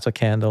bubble baths or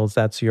candles.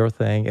 That's your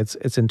thing. It's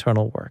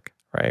internal work,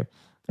 right?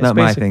 Not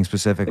my thing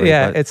specifically.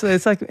 Yeah, but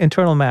it's like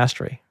internal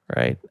mastery,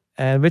 right?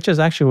 And which is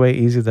actually way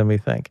easier than we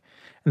think.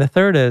 And the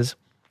third is,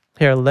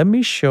 here, let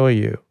me show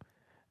you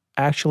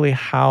actually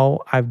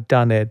how I've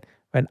done it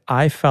when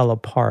I fell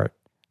apart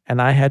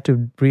and I had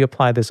to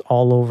reapply this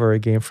all over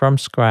again from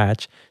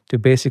scratch to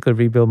basically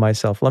rebuild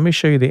myself. Let me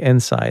show you the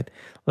inside.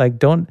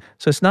 So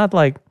it's not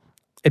like,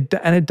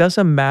 and it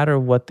doesn't matter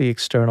what the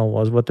external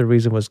was, what the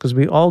reason was, because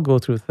we all go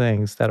through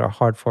things that are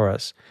hard for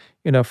us.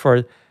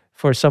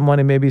 For someone,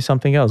 it may be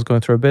something else,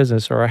 going through a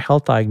business or a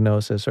health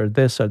diagnosis or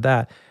this or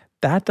that.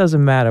 That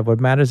doesn't matter.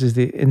 What matters is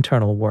the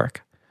internal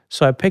work.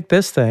 So I picked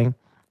this thing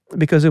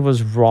because it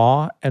was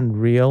raw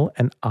and real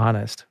and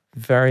honest,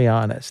 very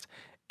honest.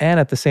 And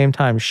at the same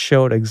time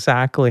showed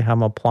exactly how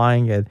I'm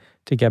applying it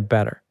to get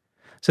better.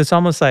 So it's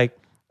almost like,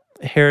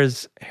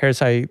 here's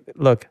how you,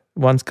 look,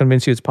 one's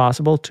convince you it's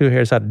possible, two,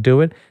 here's how to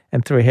do it,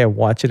 and three, here,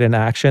 watch it in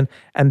action.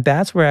 And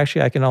that's where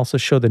actually I can also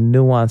show the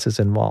nuances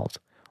involved.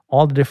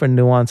 All the different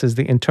nuances,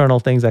 the internal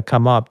things that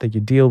come up that you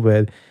deal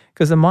with.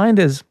 Because the mind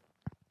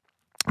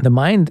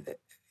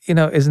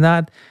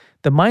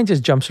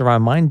just jumps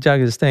around. Mind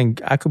does this thing.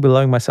 I could be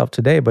loving myself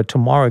today, but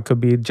tomorrow it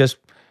could be just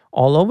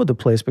all over the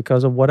place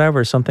because of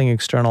whatever, something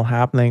external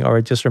happening, or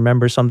it just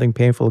remembers something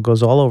painful, it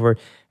goes all over.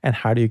 And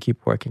how do you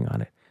keep working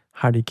on it?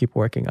 How do you keep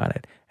working on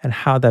it? And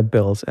how that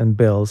builds and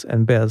builds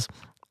and builds.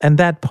 And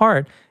that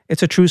part,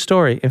 it's a true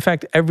story. In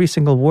fact, every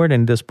single word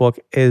in this book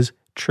is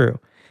true.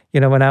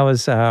 When I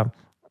was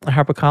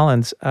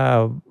HarperCollins,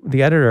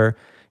 the editor,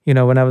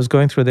 when I was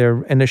going through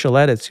their initial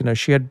edits,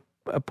 she had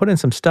put in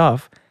some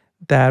stuff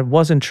that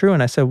wasn't true.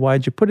 And I said,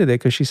 why'd you put it there?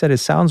 Because she said, it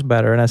sounds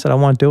better. And I said, I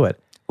want to do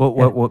it.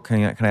 What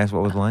can I ask,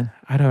 what was the line?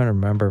 I don't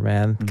remember,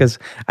 man, because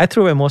I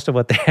threw away most of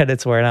what the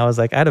edits were, and I was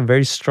like, I had a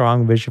very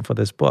strong vision for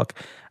this book.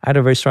 I had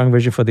a very strong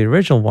vision for the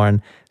original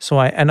one.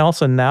 And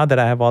also now that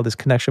I have all this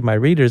connection with my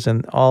readers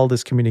and all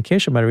this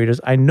communication with my readers,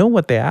 I know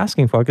what they're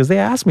asking for because they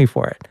asked me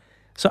for it.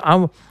 So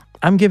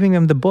I'm giving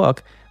them the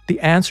book,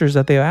 the answers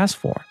that they asked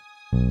for.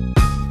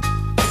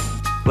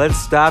 Let's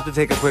stop to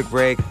take a quick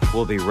break.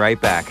 We'll be right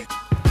back.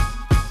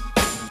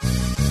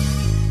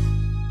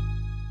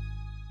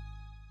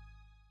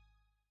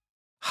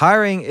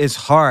 Hiring is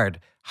hard.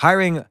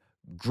 Hiring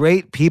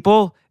great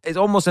people is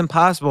almost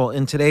impossible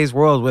in today's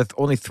world with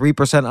only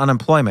 3%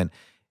 unemployment.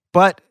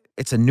 But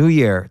it's a new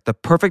year, the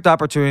perfect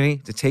opportunity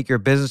to take your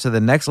business to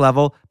the next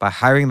level by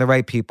hiring the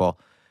right people.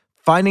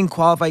 Finding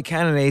qualified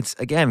candidates,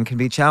 again, can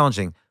be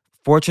challenging.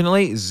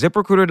 Fortunately,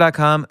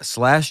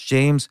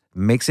 ZipRecruiter.com/James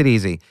makes it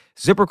easy.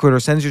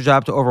 ZipRecruiter sends your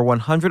job to over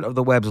 100 of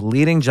the web's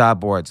leading job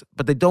boards,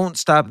 but they don't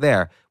stop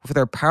there. With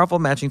their powerful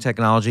matching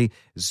technology,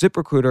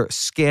 ZipRecruiter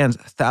scans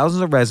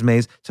thousands of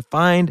resumes to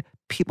find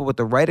people with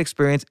the right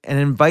experience and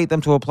invite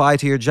them to apply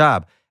to your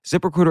job.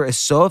 ZipRecruiter is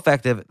so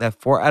effective that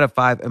 4 out of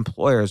 5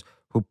 employers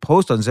who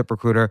post on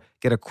ZipRecruiter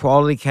get a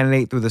quality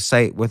candidate through the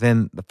site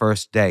within the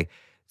first day.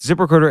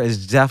 ZipRecruiter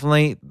is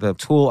definitely the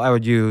tool I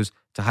would use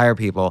to hire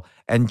people.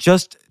 And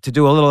just to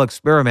do a little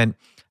experiment,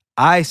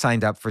 I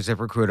signed up for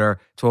ZipRecruiter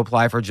to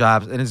apply for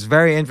jobs, and it's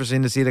very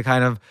interesting to see the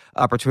kind of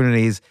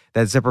opportunities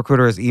that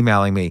ZipRecruiter is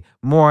emailing me.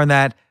 More on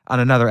that on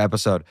another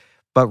episode.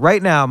 But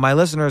right now, my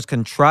listeners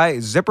can try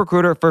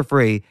ZipRecruiter for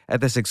free at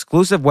this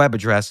exclusive web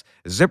address,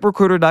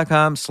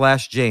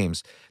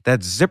 ZipRecruiter.com/James.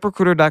 That's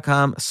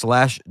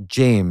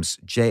ZipRecruiter.com/James,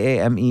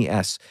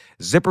 James.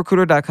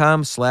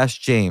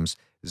 ZipRecruiter.com/James.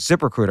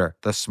 ZipRecruiter,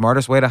 the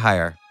smartest way to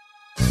hire.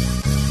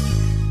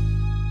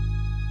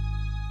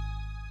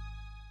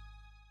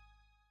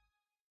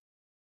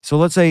 So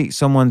let's say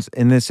someone's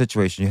in this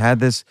situation. You had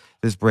this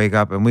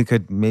breakup, and we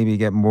could maybe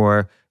get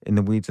more in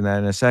the weeds in that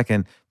in a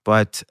second,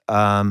 but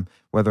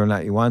whether or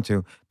not you want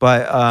to.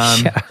 But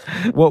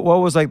what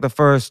was like the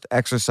first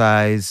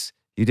exercise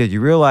you did?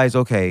 You realize,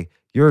 okay,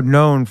 you're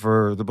known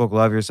for the book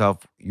Love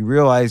Yourself. You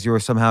realize you were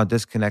somehow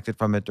disconnected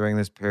from it during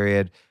this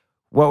period.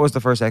 What was the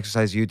first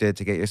exercise you did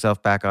to get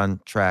yourself back on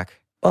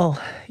track?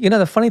 Well,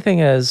 the funny thing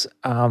is,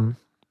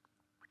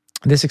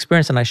 this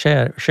experience, and I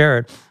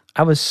shared,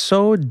 I was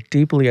so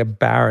deeply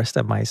embarrassed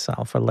at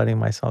myself for letting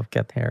myself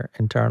get there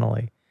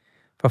internally,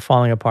 for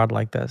falling apart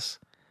like this.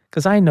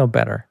 Because I know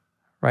better,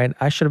 right?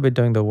 I should have been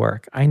doing the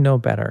work. I know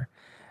better.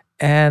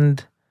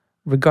 And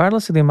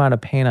regardless of the amount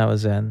of pain I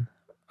was in,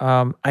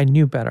 I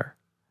knew better.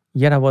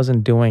 Yet I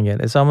wasn't doing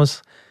it. It's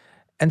almost,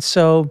 and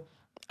so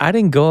I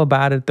didn't go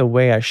about it the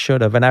way I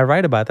should have. And I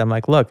write about that. I'm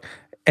like, look,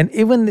 and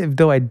even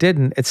though I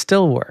didn't, it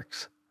still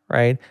works,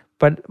 right?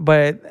 But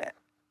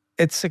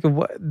it's like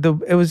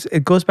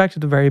it goes back to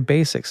the very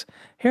basics.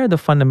 Here are the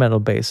fundamental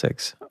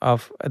basics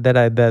of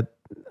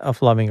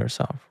loving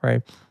yourself,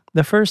 right?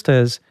 The first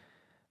is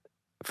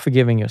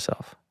forgiving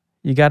yourself.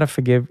 You got to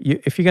forgive.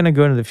 If you're going to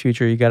go into the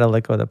future, you got to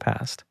let go of the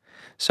past.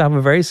 So I have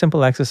a very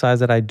simple exercise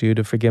that I do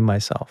to forgive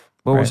myself.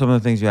 What were some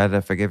of the things you had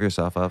to forgive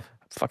yourself of?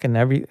 Fucking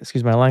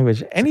excuse my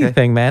language,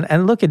 anything, man.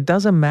 And look, it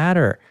doesn't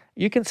matter.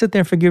 You can sit there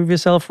and forgive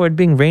yourself for it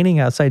being raining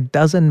outside.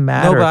 Doesn't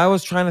matter. No, but I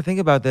was trying to think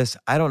about this.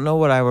 I don't know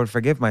what I would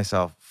forgive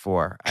myself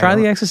for. Try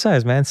the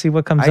exercise, man. See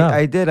what comes up.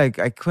 I did. I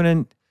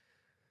couldn't.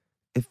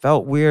 It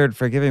felt weird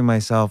forgiving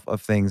myself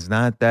of things.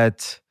 Not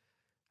that.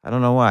 I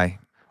don't know why.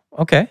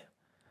 Okay.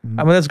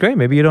 I mean, that's great.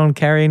 Maybe you don't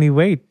carry any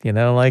weight,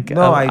 like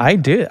no, I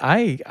did.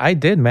 I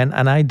did, man.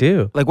 And I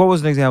do. Like, what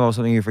was an example of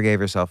something you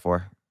forgave yourself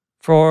for?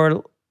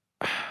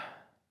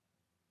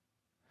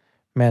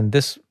 Man,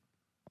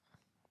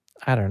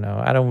 I don't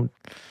know.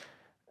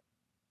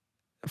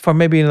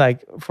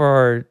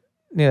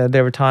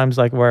 There were times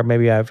like where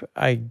maybe I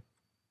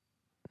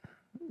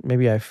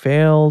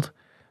failed,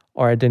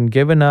 or I didn't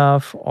give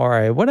enough,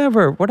 or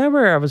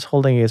whatever I was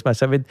holding against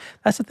myself.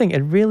 That's the thing.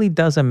 It really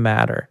doesn't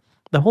matter.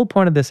 The whole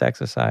point of this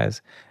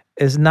exercise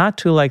is not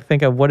to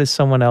think of what is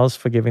someone else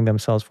forgiving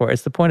themselves for.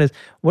 It's the point is,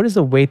 what is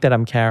the weight that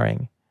I'm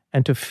carrying,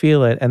 and to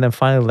feel it and then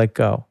finally let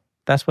go.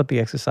 That's what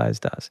the exercise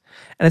does.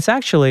 And it's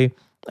actually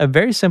a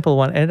very simple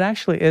one, and it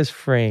actually is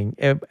freeing.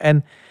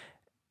 And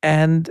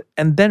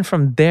then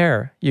from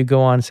there, you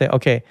go on and say,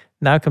 okay,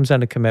 now it comes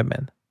down to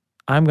commitment.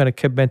 I'm going to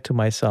commit to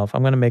myself.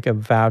 I'm going to make a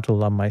vow to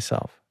love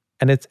myself.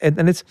 And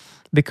it's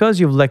because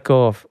you've let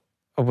go of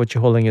what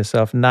you're holding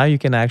yourself, now you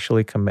can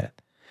actually commit.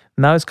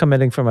 Now it's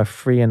committing from a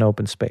free and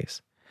open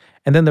space.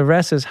 And then the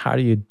rest is, how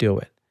do you do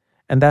it?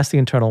 And that's the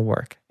internal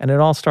work. And it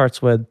all starts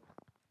with,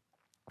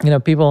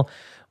 people,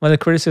 one of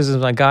the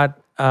criticisms I got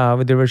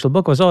with the original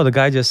book was, the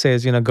guy just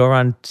says, go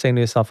around saying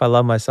to yourself, I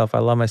love myself, I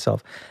love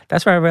myself.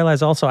 That's where I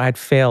realized also I had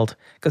failed,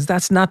 because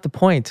that's not the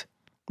point.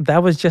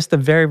 That was just the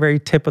very, very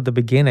tip of the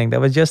beginning.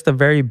 That was just the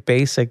very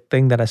basic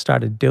thing that I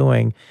started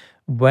doing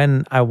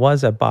when I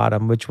was at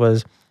bottom, which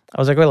was,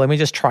 I was like, well, let me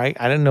just try.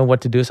 I didn't know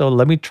what to do, so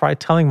let me try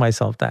telling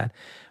myself that.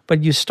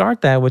 But you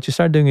start that, what you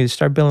start doing is you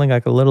start building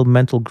like a little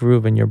mental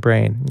groove in your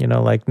brain,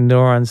 like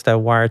neurons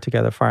that fire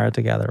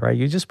together, right?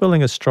 You're just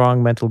building a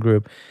strong mental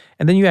groove.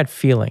 And then you add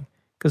feeling.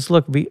 Because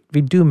look, we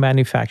do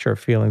manufacture our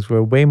feelings.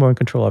 We're way more in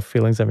control of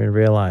feelings than we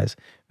realize.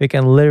 We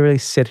can literally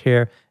sit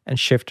here and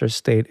shift our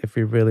state if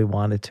we really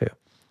wanted to.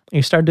 And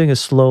you start doing it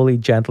slowly,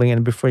 gently,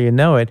 and before you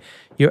know it,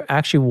 you're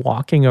actually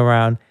walking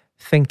around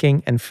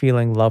thinking and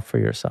feeling love for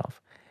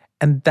yourself.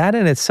 And that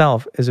in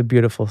itself is a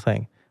beautiful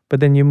thing. But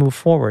then you move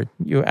forward.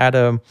 You add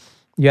a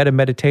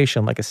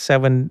meditation,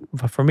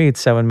 for me, it's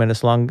 7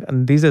 minutes long.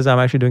 And these days I'm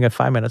actually doing it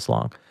 5 minutes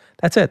long.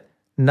 That's it.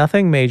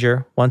 Nothing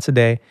major, once a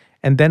day.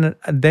 And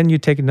then you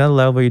take another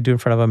level, you do in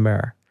front of a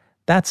mirror.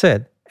 That's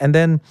it. And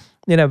then,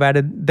 I've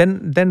added,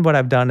 then what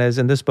I've done is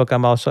in this book,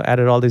 I'm also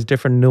added all these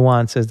different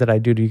nuances that I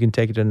do you can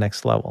take it to the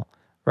next level,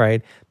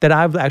 right? That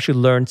I've actually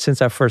learned since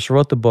I first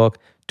wrote the book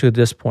to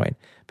this point.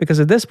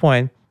 Because at this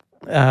point,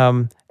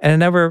 and I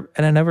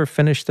never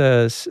finished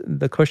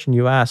the question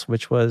you asked,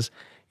 which was,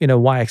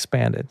 why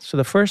expand it? So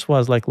the first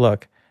was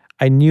look,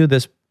 I knew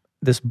this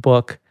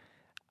book,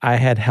 I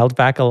had held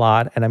back a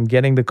lot, and I'm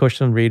getting the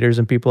cushion readers,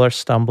 and people are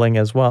stumbling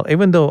as well.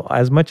 Even though,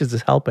 as much as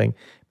it's helping,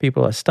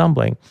 people are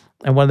stumbling.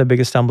 And one of the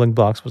biggest stumbling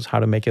blocks was how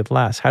to make it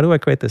last. How do I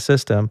create the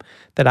system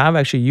that I've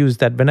actually used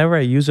that whenever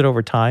I use it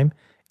over time,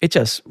 it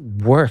just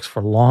works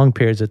for long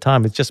periods of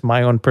time. It's just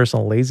my own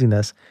personal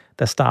laziness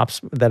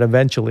that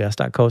eventually I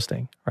start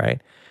coasting, right?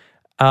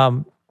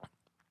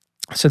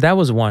 So that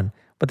was one.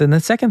 But then the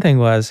second thing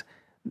was,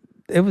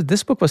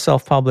 this book was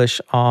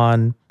self-published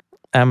on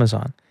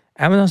Amazon.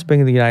 Amazon's big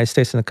in the United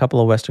States and a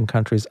couple of Western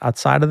countries.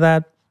 Outside of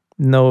that,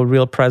 no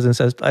real presence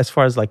as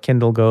far as like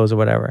Kindle goes or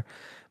whatever.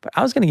 But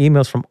I was getting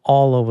emails from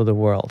all over the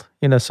world.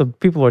 So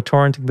people were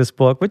torrenting this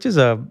book, which is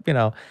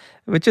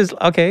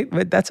okay,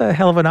 but that's a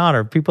hell of an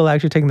honor. People are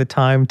actually taking the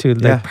time to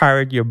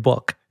pirate your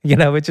book,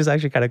 which is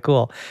actually kind of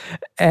cool.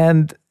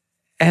 And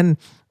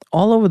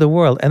all over the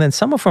world. And then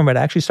some of them had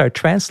actually started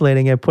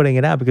translating it, putting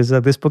it out because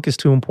this book is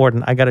too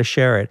important. I got to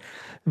share it,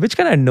 which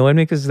kind of annoyed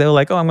me because they were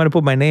like, oh, I'm going to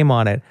put my name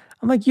on it.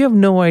 I'm like, you have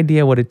no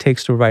idea what it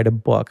takes to write a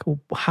book.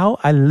 How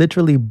I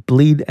literally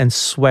bleed and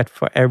sweat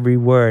for every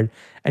word.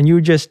 And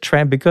you just,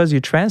 because you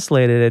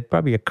translated it,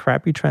 probably a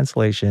crappy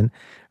translation,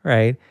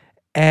 right?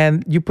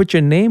 And you put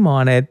your name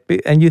on it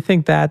and you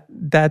think that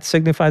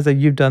signifies that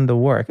you've done the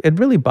work. It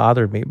really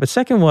bothered me. But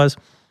second was,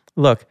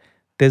 look,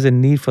 there's a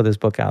need for this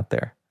book out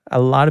there. A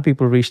lot of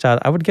people reached out.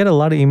 I would get a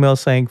lot of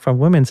emails from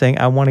women saying,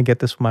 I want to get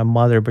this for my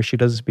mother, but she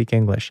doesn't speak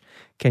English.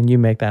 Can you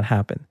make that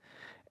happen?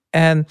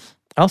 And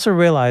I also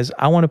realized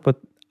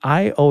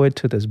I owe it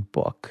to this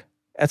book.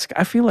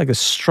 I feel like a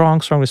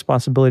strong, strong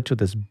responsibility to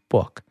this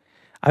book.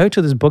 I owe it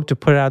to this book to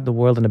put it out in the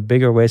world in a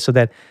bigger way so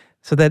that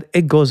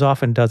it goes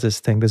off and does its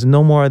thing. There's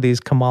no more of these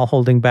Kamal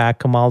holding back.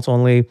 Kamal's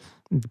only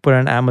put it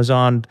on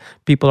Amazon.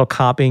 People are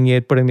copying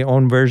it, putting their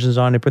own versions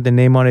on it, put their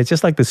name on it. It's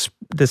just like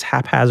this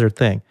haphazard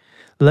thing.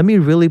 Let me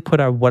really put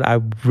out what I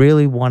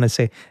really want to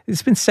say.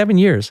 It's been 7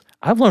 years.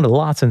 I've learned a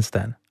lot since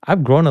then.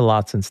 I've grown a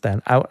lot since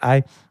then.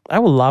 I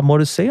have a lot more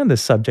to say on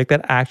this subject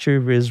that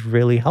actually is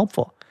really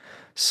helpful.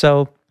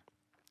 So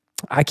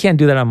I can't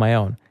do that on my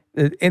own.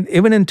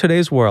 Even in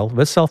today's world,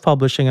 with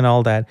self-publishing and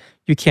all that,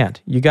 you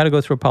can't. You got to go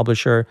through a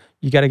publisher.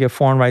 You got to get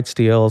foreign rights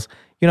deals,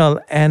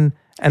 and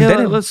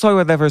then let's talk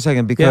about that for a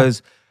second,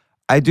 because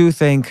I do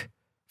think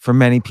for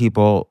many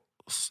people,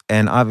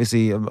 and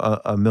obviously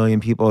a million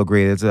people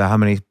agree, that's how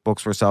many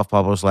books were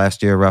self-published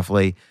last year,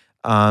 roughly.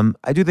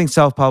 I do think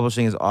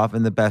self-publishing is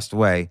often the best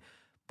way,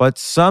 but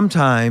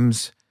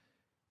sometimes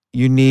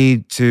you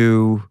need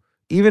to,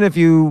 even if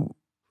you,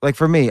 like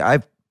for me,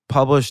 I've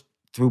published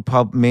through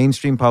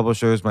mainstream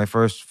publishers, my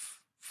first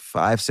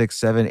 5, 6,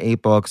 7,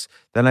 8 books.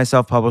 Then I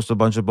self-published a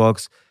bunch of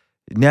books.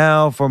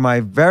 Now for my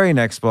very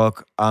next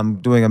book, I'm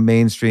doing a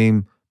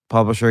mainstream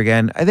publisher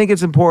again. I think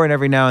it's important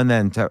every now and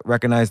then to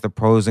recognize the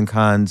pros and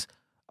cons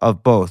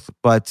of both.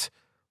 But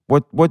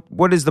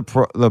what is the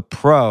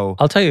pro?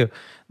 I'll tell you,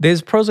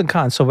 there's pros and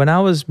cons. So when I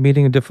was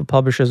meeting different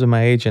publishers with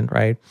my agent,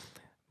 right,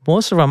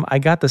 most of them, I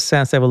got the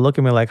sense they would look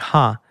at me like,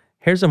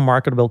 here's a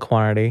marketable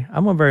quantity.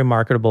 I'm a very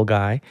marketable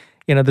guy.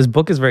 This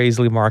book is very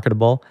easily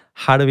marketable.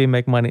 How do we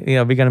make money?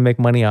 We're going to make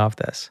money off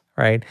this,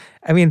 right?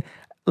 I mean,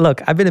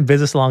 look, I've been in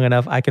business long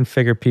enough. I can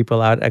figure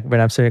people out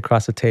when I'm sitting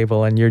across the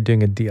table and you're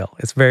doing a deal.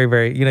 It's very,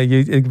 very,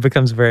 it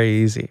becomes very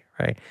easy,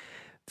 right?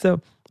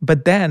 So,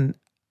 but then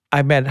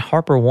I met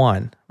Harper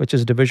One, which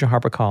is a division of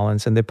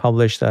HarperCollins, and they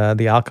published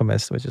The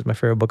Alchemist, which is my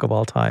favorite book of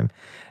all time.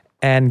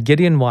 And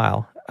Gideon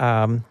Weil,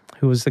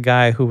 who was the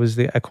guy who was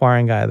the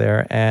acquiring guy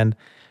there, and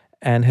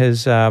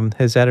his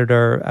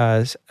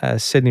editor,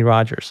 Sidney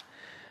Rogers.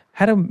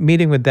 Had a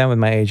meeting with them with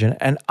my agent,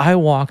 and I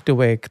walked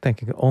away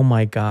thinking, oh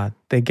my God,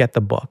 they get the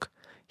book.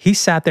 He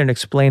sat there and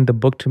explained the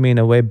book to me in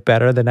a way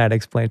better than I'd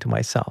explained to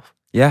myself.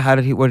 Yeah,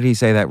 what did he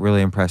say that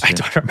really impressed you? I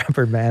don't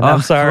remember, man.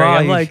 I'm sorry.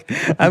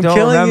 I'm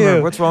killing remember.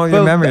 you. What's wrong with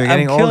your memory? You're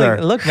getting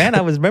older. Look, man,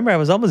 I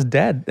was almost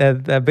dead.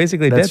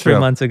 Basically That's dead 3 true.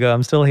 months ago.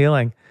 I'm still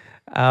healing.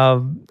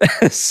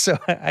 So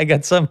I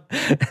got some.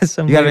 You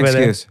got an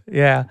excuse.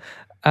 Yeah.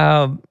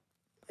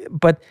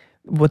 But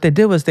what they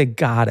did was they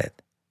got it.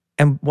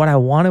 And what I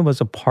wanted was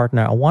a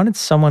partner. I wanted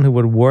someone who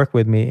would work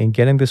with me in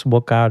getting this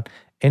book out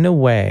in a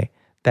way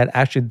that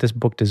actually this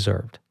book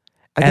deserved.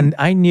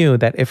 I knew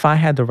that if I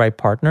had the right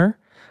partner,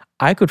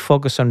 I could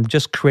focus on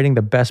just creating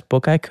the best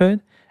book I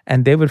could,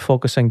 and they would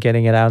focus on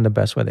getting it out in the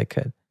best way they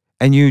could.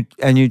 And you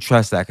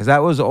trust that, because that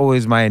was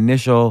always my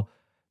initial,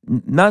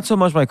 not so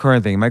much my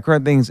current thing. My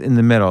current thing's in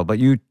the middle, but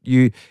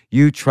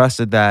you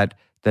trusted that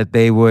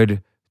they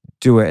would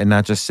do it and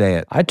not just say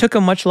it. I took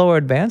a much lower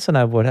advance than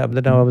I would have,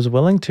 than I was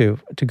willing to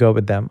go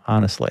with them,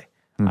 honestly.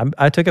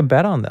 I took a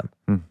bet on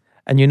them.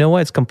 And you know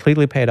what? It's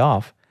completely paid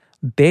off.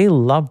 They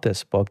love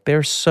this book.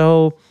 They're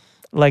so,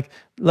 look,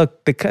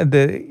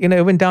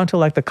 it went down to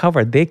the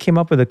cover. They came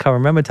up with the cover. I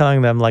remember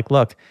telling them,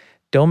 look,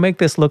 don't make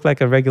this look like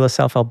a regular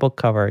self-help book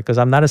cover, because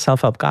I'm not a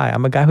self-help guy.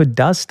 I'm a guy who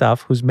does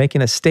stuff, who's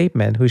making a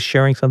statement, who's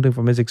sharing something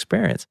from his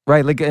experience.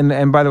 Right.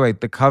 And by the way,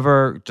 the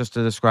cover, just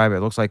to describe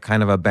it, looks like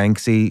kind of a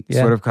Banksy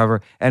sort of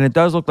cover. And it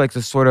does look like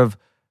the sort of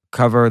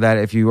cover that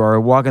if you are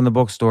walking the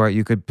bookstore,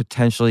 you could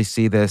potentially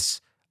see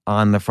this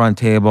on the front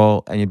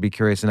table and you'd be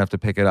curious enough to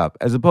pick it up,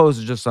 as opposed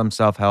to just some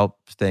self-help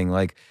thing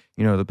like,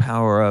 the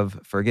power of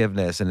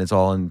forgiveness, and it's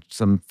all in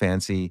some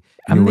fancy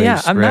new age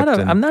script.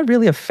 I'm not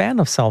really a fan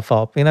of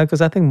self-help, because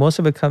I think most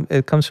of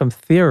it comes from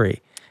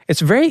theory.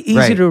 It's very easy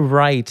Right. to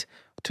write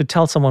to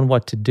tell someone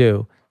what to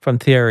do from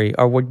theory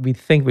or what we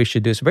think we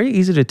should do. It's very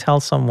easy to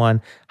tell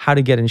someone how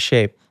to get in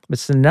shape. But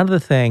it's another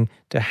thing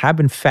to have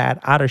been fat,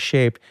 out of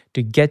shape,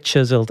 to get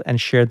chiseled and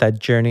share that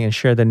journey and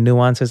share the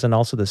nuances and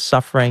also the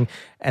suffering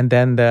and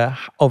then the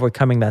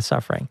overcoming that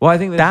suffering. Well, I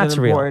think that's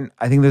real.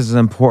 I think this is an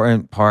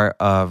important part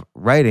of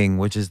writing,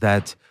 which is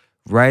that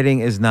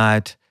writing is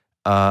not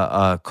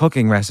a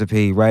cooking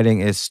recipe.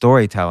 Writing is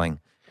storytelling,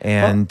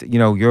 and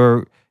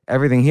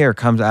everything here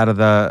comes out of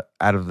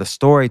the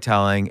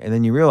storytelling, and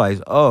then you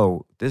realize,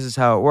 oh, this is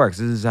how it works.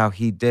 This is how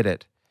he did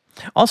it.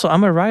 Also,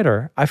 I'm a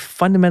writer. I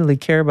fundamentally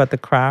care about the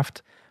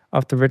craft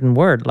of the written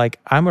word. Like,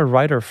 I'm a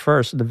writer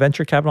first, the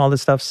venture capital, all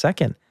this stuff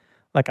second.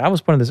 Like, I was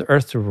put on this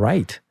earth to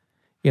write.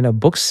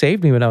 Books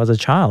saved me when I was a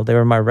child. They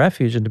were my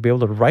refuge, and to be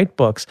able to write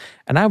books.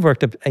 And I work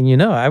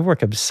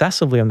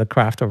obsessively on the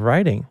craft of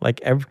writing.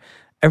 Like,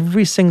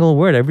 every single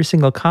word, every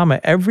single comma,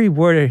 every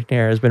word in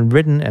here has been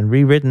written and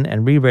rewritten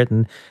and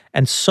rewritten,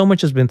 and so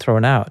much has been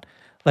thrown out.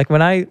 Like,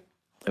 when I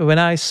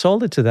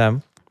sold it to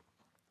them,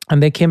 and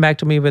they came back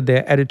to me with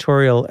their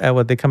editorial,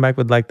 they come back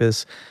with like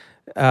this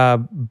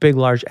big,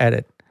 large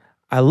edit.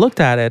 I looked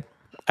at it,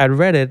 I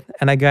read it,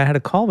 and I had a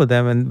call with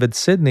them and with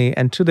Sydney.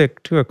 And to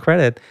her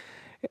credit,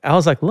 I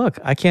was like, look,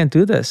 I can't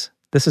do this.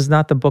 This is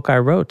not the book I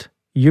wrote.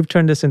 You've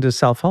turned this into a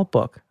self-help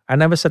book. I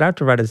never set out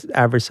to write an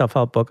average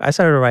self-help book. I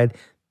set out to write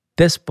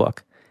this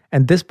book.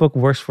 And this book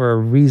works for a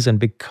reason,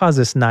 because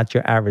it's not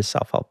your average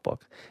self-help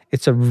book.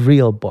 It's a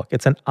real book.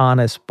 It's an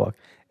honest book.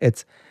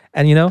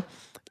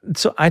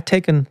 So I'd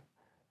taken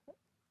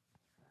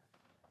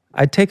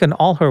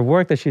all her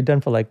work that she'd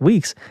done for like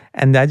weeks,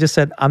 and I just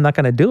said, I'm not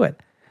going to do it.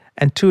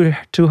 And to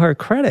her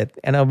credit,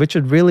 and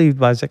Richard really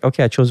was like,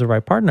 okay, I chose the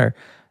right partner.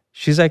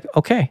 She's like,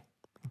 okay,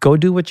 go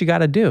do what you got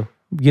to do.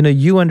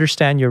 You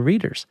understand your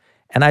readers.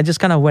 And I just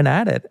kind of went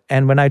at it.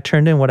 And when I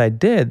turned in what I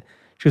did,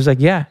 she was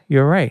like, yeah,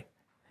 you're right.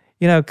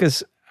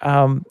 Because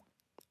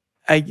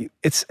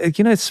it's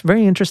a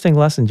very interesting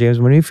lesson, James.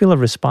 When you feel a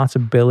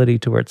responsibility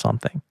towards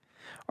something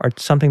or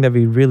something that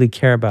we really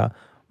care about,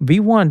 we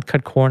want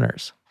cut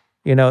corners.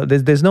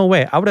 There's no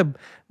way.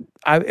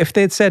 If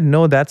they had said,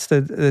 no,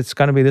 it's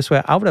going to be this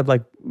way, I would have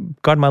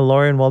got my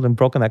lawyer involved and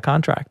broken that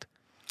contract.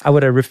 I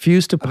would have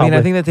refused to publish.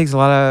 I think that takes a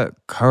lot of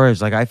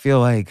courage. Like, I feel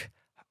like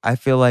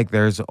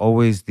there's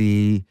always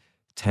the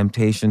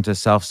temptation to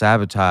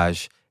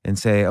self-sabotage and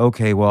say,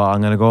 okay, well,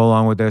 I'm going to go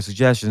along with their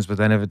suggestions, but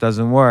then if it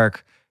doesn't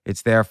work,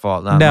 it's their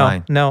fault, not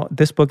mine. No,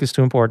 this book is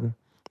too important.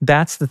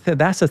 That's the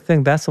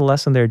thing. That's the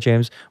lesson there,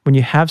 James. When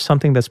you have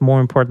something that's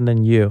more important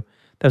than you,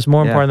 that's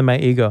more important than my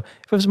ego.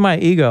 If it was my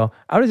ego,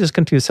 I would have just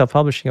continued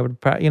self-publishing. I would,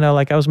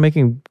 I was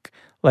making,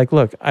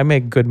 look, I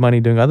make good money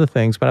doing other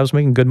things, but I was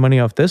making good money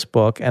off this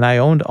book, and I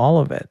owned all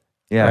of it.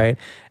 Yeah. Right.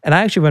 And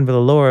I actually went with a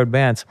lower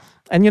advance.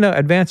 And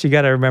advance, you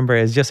got to remember,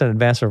 is just an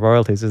advance of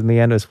royalties. In the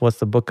end, is what's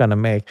the book going to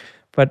make?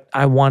 But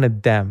I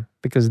wanted them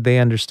because they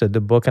understood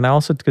the book, and I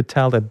also could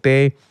tell that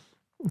they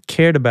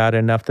cared about it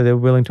enough that they were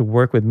willing to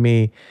work with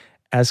me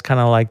as kind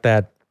of like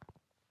that.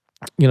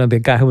 The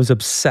guy who was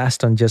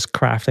obsessed on just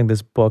crafting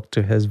this book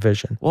to his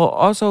vision. Well,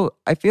 also,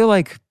 I feel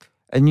like,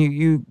 and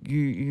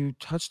you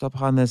touched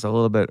upon this a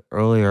little bit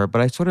earlier, but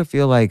I sort of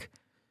feel like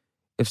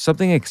if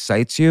something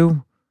excites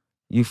you,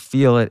 you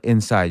feel it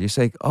inside. You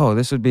say, oh,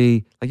 this would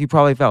be, like, you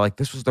probably felt like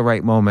this was the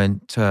right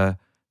moment to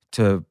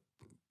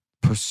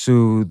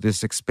pursue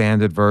this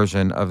expanded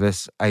version of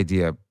this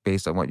idea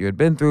based on what you had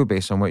been through,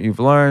 based on what you've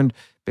learned,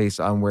 based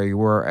on where you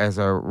were as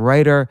a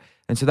writer.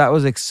 And so that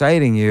was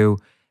exciting you.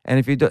 And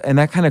if you do, and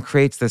that kind of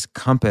creates this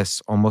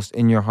compass almost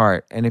in your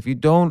heart. And if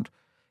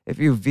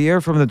you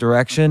veer from the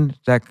direction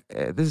that,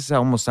 this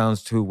almost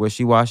sounds too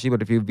wishy-washy,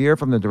 but if you veer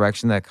from the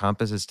direction that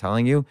compass is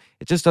telling you,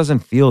 it just doesn't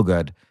feel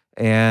good.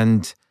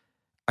 And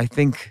I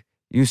think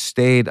you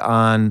stayed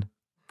on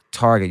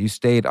target. You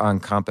stayed on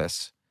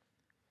compass.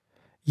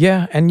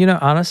 Yeah. And,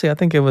 honestly, I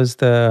think it was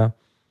the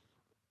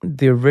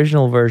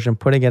original version,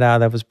 putting it out,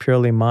 that was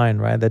purely mine,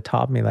 right? That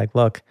taught me,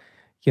 look,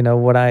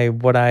 what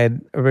I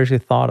had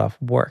originally thought of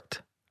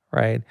worked.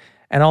 Right.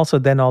 And also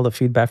then all the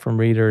feedback from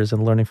readers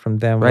and learning from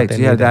them. Right. So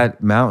you had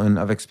that mountain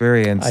of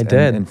experience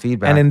and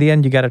feedback. And in the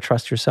end, you got to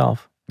trust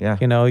yourself. Yeah.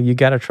 You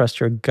got to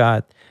trust your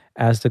gut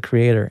as the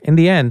creator. In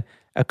the end,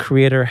 a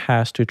creator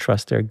has to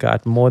trust their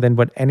gut more than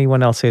what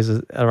anyone else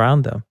says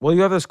around them. Well,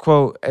 you have this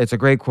quote. It's a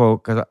great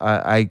quote because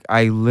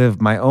I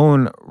live my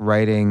own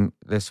writing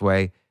this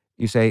way.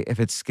 You say, if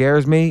it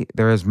scares me,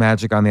 there is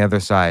magic on the other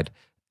side.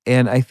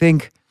 And I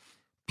think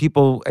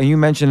people, and you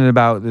mentioned it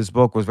about this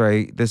book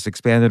this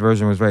expanded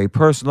version was very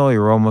personal. You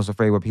were almost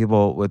afraid what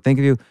people would think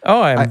of you.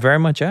 Oh, I very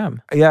much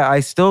am. Yeah, I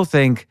still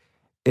think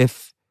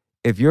if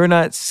you're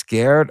not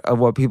scared of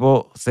what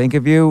people think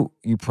of you,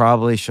 you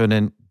probably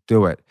shouldn't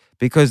do it,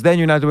 because then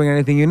you're not doing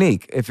anything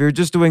unique. If you're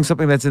just doing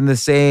something that's in the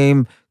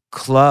same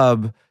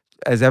club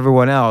as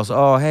everyone else.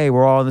 Oh, hey,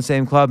 we're all in the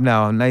same club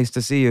now. Nice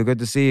to see you. Good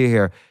to see you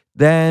here.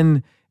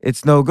 Then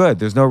it's no good.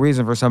 There's no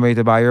reason for somebody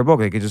to buy your book.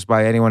 They could just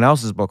buy anyone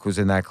else's book who's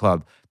in that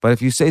club. But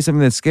if you say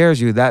something that scares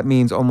you, that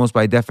means almost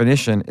by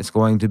definition, it's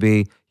going to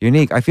be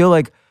unique. I feel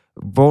like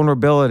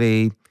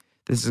vulnerability,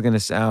 this is going to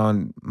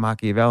sound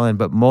Machiavellian,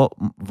 but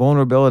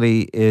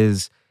vulnerability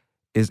is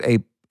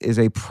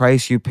a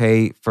price you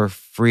pay for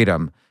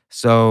freedom.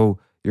 So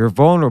you're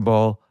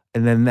vulnerable,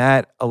 and then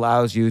that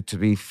allows you to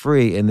be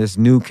free in this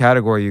new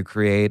category you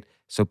create.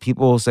 So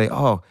people will say,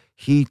 oh,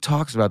 he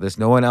talks about this.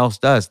 No one else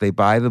does. They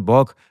buy the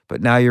book,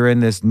 but now you're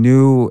in this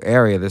new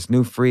area, this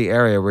new free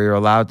area where you're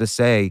allowed to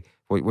say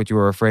what you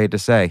were afraid to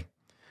say.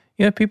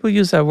 Yeah, people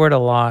use that word a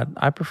lot.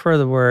 I prefer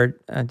the word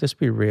just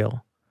be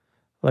real.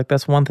 Like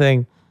that's one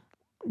thing,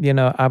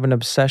 I have an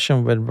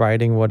obsession with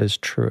writing what is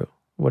true.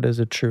 What is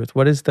the truth?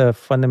 What is the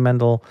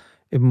fundamental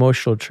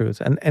emotional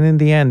truth? And in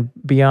the end,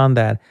 beyond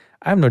that,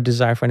 I have no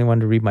desire for anyone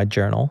to read my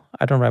journal.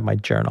 I don't write my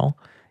journal.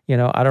 I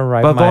don't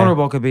write But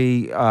vulnerable could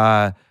be,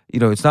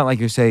 it's not like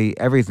you say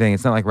everything.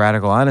 It's not like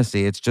radical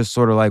honesty. It's just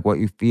sort of like what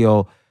you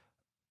feel.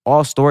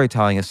 All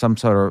storytelling is some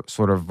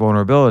sort of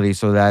vulnerability,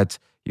 so that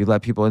you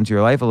let people into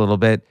your life a little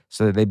bit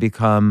so that they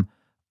become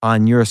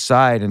on your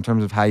side in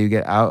terms of how you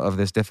get out of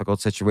this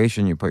difficult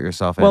situation you put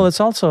yourself in. Well, it's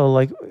also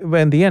like,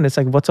 in the end, it's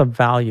like, what's of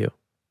value?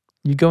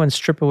 You go and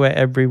strip away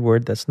every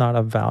word that's not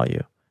of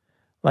value.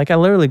 Like I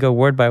literally go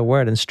word by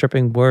word and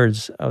stripping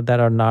words that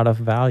are not of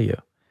value.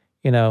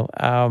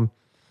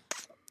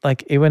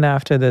 Like even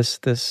after this,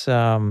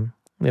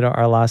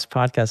 our last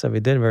podcast that we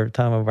did, we were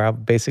talking about how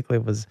basically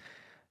was,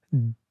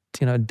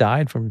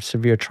 died from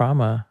severe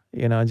trauma,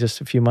 just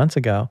a few months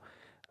ago.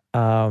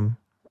 I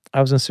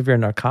was in severe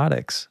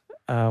narcotics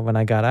when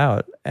I got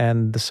out,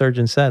 and the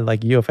surgeon said,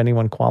 like, if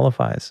anyone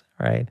qualifies,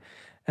 right?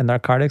 And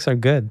narcotics are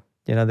good.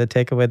 They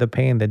take away the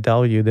pain, they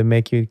dull you, they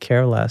make you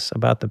care less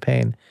about the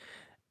pain.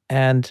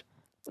 And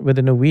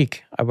within a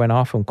week, I went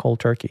off from cold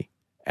turkey,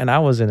 and I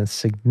was in a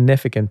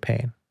significant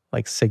pain,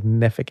 like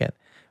significant.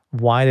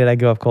 Why did I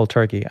go off cold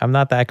turkey? I'm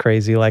not that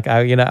crazy. Like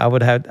I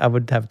would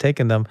have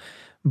taken them,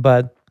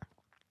 but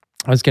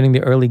I was getting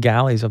the early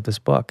galleys of this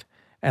book,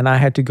 and I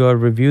had to go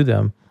review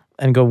them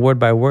and go word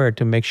by word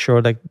to make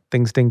sure like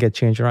things didn't get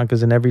changed around.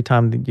 Because then every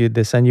time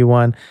they send you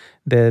one,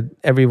 that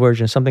every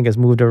version something gets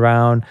moved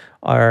around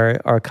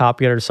or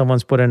copied, or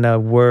someone's put in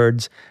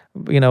words,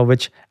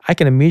 which I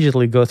can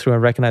immediately go through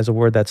and recognize a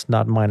word that's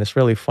not mine. It's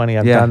really funny.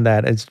 I've done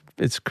that.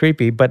 It's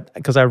creepy, but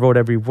because I wrote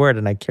every word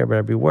and I care about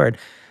every word,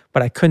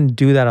 but I couldn't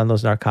do that on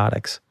those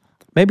narcotics.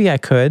 Maybe I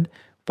could,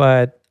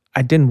 but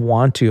I didn't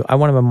want to. I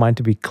wanted my mind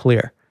to be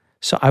clear,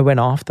 so I went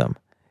off them.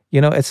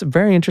 It's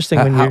very interesting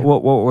when you.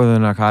 What were the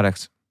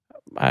narcotics?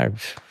 I'm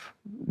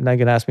not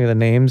gonna ask me the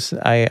names.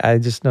 I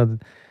just know,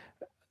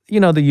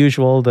 the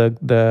usual,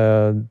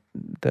 the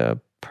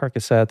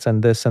Percocets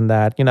and this and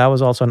that. I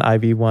was also on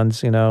IV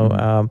ones.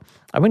 I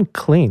went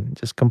clean,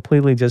 just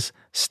completely just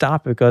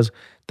stopped, because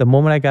the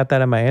moment I got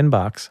that in my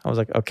inbox, I was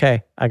like,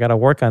 okay, I got to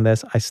work on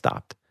this. I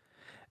stopped,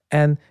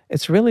 and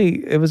it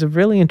was a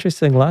really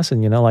interesting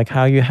lesson. Like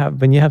how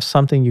when you have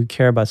something you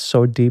care about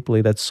so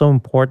deeply, that's so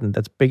important,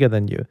 that's bigger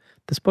than you.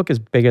 This book is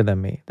bigger than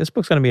me. This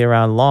book's going to be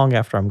around long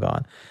after I'm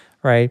gone.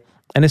 Right.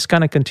 And it's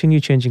going to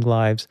continue changing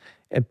lives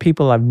and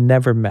people I've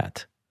never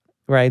met.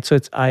 Right. So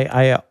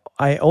I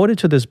owed it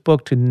to this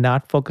book to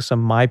not focus on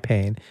my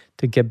pain,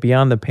 to get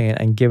beyond the pain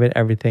and give it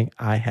everything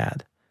I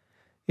had.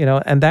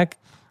 And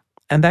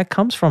that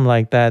comes from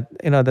like that,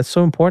 that's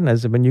so important,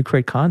 as when you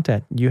create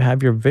content, you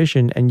have your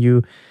vision and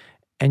you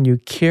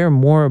care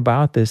more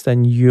about this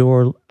than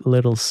your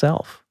little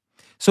self.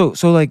 So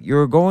like you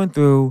were going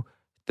through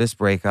this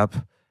breakup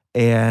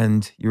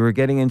and you were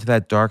getting into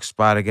that dark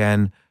spot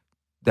again,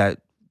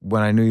 that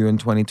when I knew you in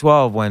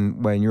 2012,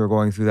 when you were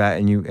going through that,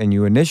 and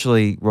you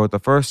initially wrote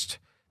the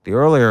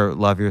earlier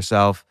Love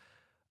Yourself.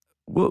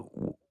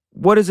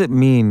 What does it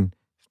mean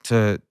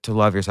to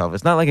love yourself?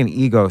 It's not like an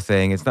ego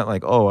thing. It's not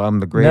like, oh, I'm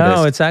the greatest.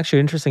 No, it's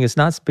actually interesting. It's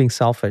not being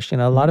selfish. A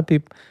lot of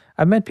people,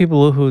 I've met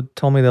people who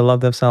told me they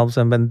love themselves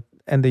and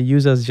they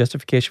use it as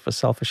justification for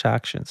selfish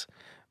actions,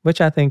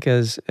 which I think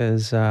is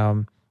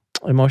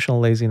emotional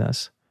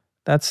laziness.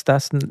 That's.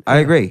 I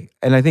agree,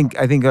 and I think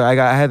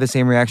I had the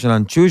same reaction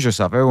on Choose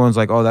Yourself. Everyone's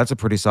like, "Oh, that's a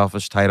pretty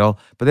selfish title,"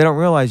 but they don't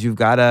realize you've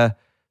got to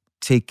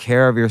take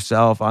care of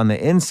yourself on the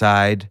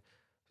inside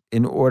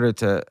in order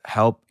to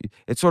help.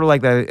 It's sort of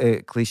like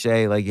that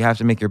cliche, like you have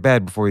to make your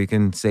bed before you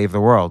can save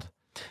the world.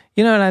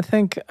 And I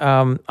think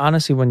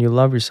honestly, when you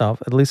love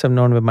yourself, at least I've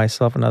known with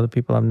myself and other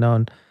people I've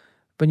known,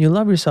 when you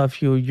love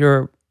yourself,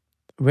 you're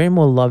way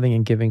more loving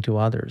and giving to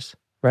others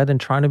rather than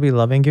trying to be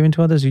loving and giving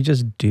to others. You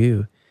just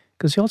do.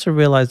 Because you also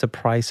realize the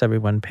price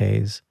everyone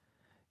pays.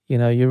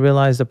 You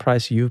realize the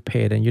price you've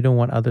paid, and you don't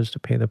want others to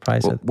pay the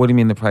price. What do you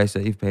mean the price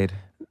that you've paid?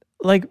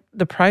 Like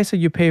the price that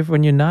you pay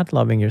when you're not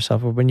loving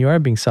yourself, or when you are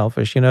being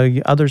selfish.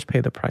 Others pay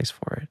the price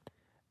for it,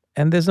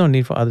 and there's no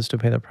need for others to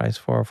pay the price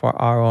for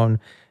our own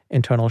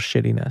internal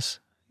shittiness.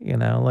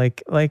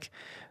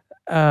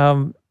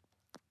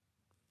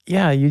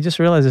 yeah, you just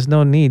realize there's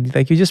no need.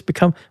 Like you just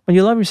become, when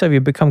you love yourself, you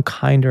become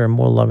kinder and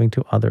more loving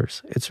to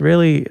others. It's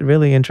really,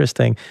 really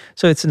interesting.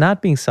 So it's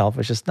not being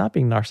selfish. It's not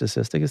being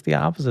narcissistic. It's the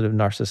opposite of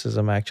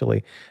narcissism,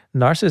 actually.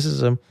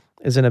 Narcissism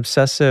is an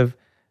obsessive,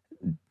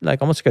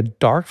 like almost like a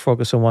dark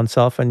focus on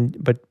oneself,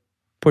 but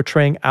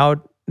portraying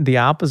out the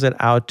opposite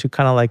out to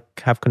kind of like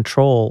have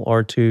control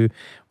or to,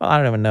 well, I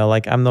don't even know.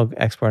 Like I'm no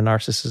expert in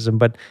narcissism,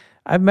 but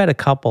I've met a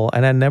couple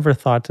and I never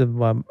thought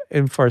to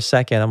for a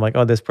second, I'm like,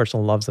 oh, this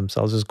person loves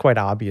themselves. It was quite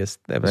obvious.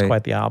 It was Right.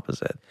 quite the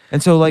opposite.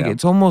 And so, like, Yeah.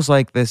 it's almost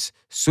like this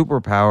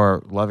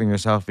superpower, loving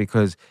yourself,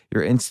 because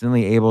you're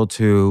instantly able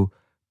to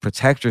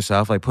protect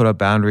yourself, like put up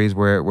boundaries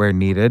where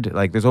needed.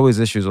 Like, there's always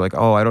issues like,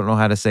 oh, I don't know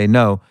how to say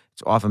no.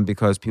 It's often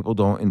because people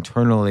don't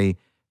internally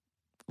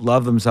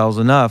love themselves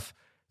enough.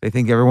 They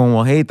think everyone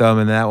will hate them,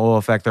 and that will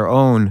affect their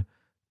own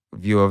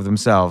view of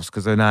themselves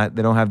because they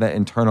don't have that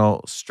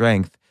internal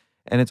strength.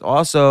 And it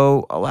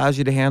also allows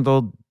you to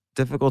handle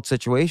difficult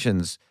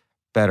situations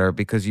better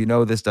because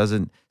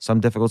some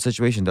difficult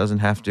situation doesn't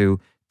have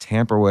to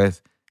tamper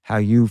with how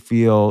you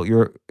feel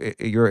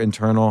your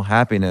internal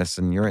happiness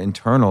and your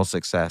internal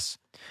success.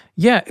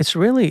 Yeah,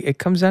 it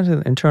comes down to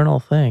an internal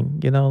thing,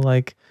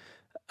 like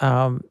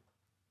um,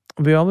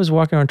 we're always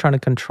walking around trying to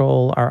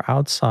control our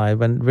outside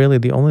when really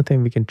the only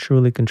thing we can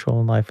truly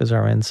control in life is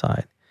our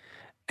inside.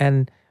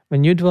 And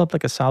when you develop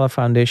like a solid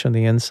foundation on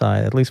the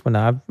inside, at least when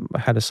I've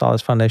had a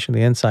solid foundation on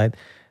the inside,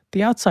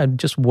 the outside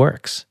just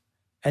works.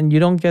 And you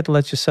don't get to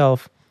let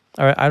yourself,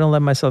 or I don't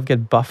let myself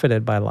get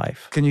buffeted by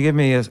life. Can you give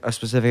me a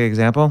specific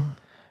example?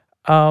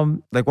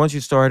 Like once you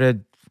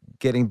started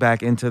getting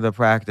back into the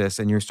practice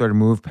and you started to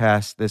move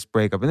past this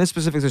breakup in this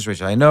specific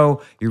situation, I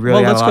know you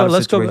really had a lot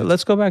of situations.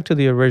 Let's go back to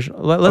the original.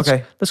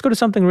 Let's go to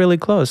something really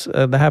close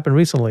that happened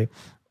recently.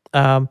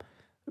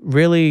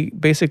 Really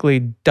basically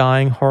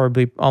dying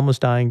horribly,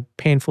 almost dying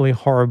painfully,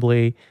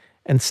 horribly,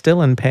 and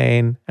still in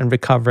pain and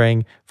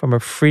recovering from a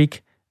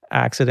freak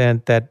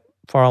accident that,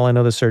 for all I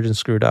know, the surgeon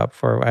screwed up.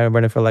 I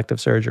went for elective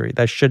surgery.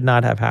 That should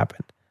not have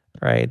happened,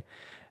 right?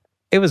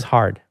 It was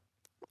hard.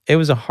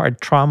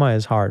 Trauma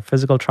is hard.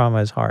 Physical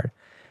trauma is hard.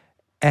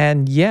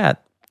 And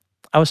yet,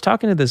 I was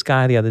talking to this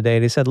guy the other day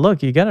and he said,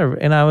 look,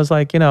 and I was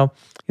like,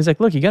 he's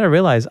like, look, you got to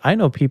realize, I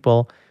know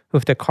people who,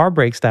 if their car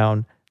breaks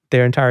down,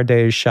 their entire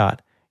day is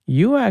shot.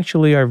 You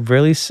actually are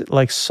really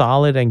like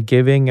solid and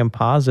giving and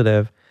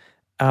positive.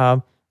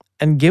 And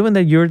given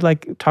that you're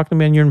like talking to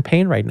me and you're in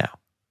pain right now,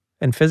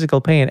 in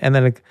physical pain, and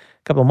then a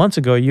couple of months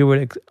ago you were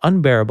in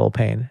unbearable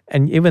pain,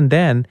 and even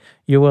then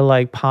you were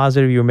like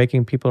positive, you were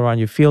making people around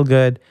you feel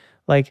good.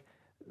 Like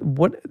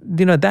what,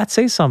 that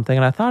says something.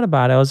 And I thought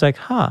about it. I was like,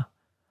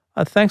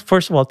 thanks.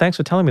 First of all, thanks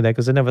for telling me that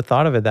because I never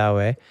thought of it that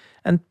way.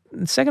 And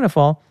second of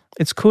all,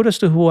 it's kudos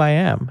to who I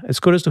am. It's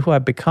kudos to who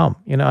I've become.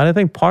 And I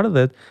think part of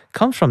it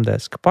comes from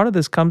this. Part of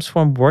this comes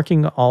from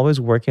always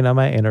working on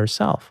my inner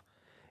self.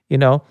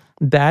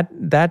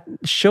 That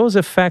shows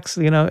effects,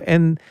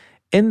 in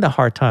the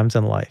hard times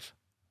in life.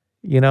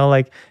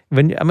 Like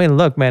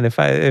look, man,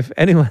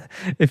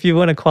 if you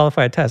want to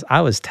qualify a test,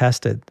 I was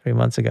tested 3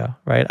 months ago,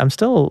 right? I'm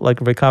still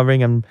like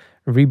recovering and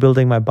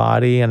rebuilding my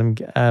body,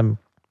 and I'm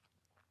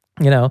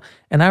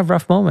and I have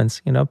rough moments.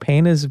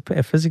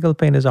 Physical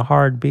pain is a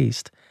hard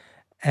beast.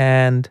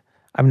 And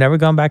I've never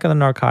gone back on the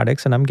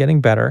narcotics and I'm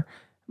getting better,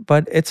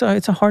 but it's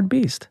a hard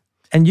beast.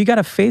 And you got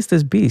to face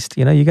this beast,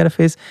 you got to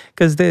face,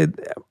 because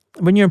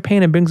when you're in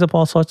pain, it brings up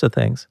all sorts of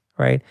things,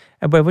 right?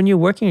 But when you're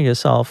working on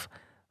yourself,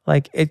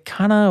 like it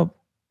kind of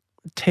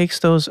takes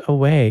those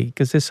away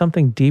because there's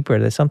something deeper,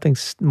 there's something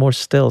more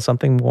still,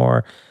 something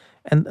more.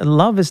 And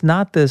love is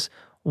not this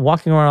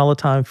walking around all the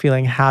time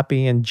feeling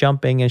happy and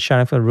jumping and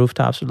shouting from the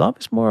rooftops. Love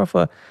is more of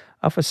a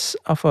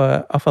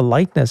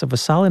lightness, of a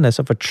solidness,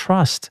 of a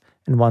trust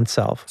in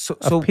oneself,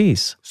 of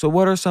peace. So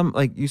what are some,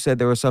 like you said,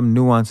 there were some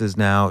nuances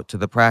now to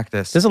the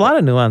practice. There's a lot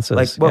of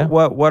nuances. Like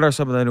what are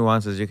some of the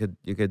nuances you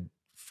could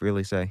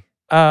freely say?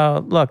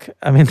 Look,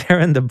 they're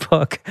in the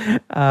book.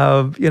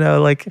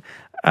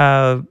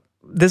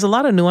 There's a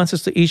lot of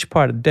nuances to each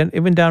part,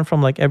 even down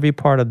from like every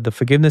part of the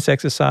forgiveness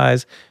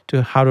exercise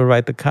to how to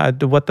write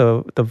to what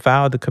the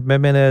vow, the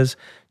commitment is,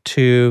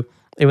 to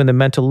even the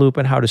mental loop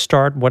and how to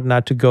start, what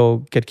not to go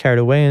get carried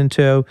away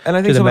into. And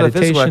I think some of the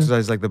physical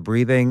exercises, like the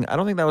breathing, I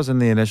don't think that was in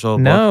the initial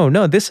book.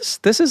 No. This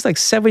is like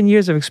 7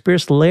 years of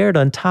experience layered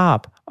on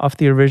top of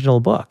the original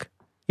book.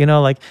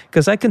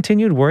 Because I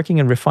continued working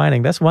and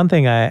refining. That's one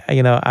thing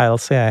I'll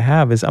say I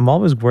have is I'm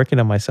always working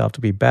on myself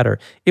to be better.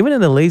 Even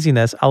in the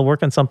laziness, I'll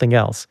work on something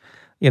else,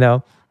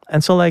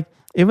 And so like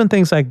even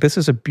things like this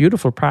is a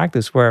beautiful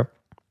practice where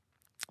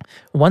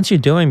once you're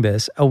doing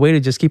this, a way to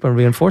just keep on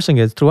reinforcing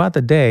it throughout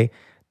the day,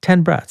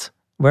 10 breaths.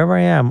 Wherever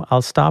I am,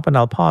 I'll stop and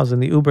I'll pause.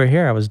 In the Uber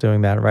here, I was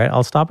doing that, right?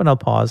 I'll stop and I'll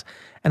pause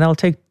and I'll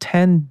take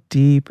 10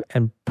 deep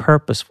and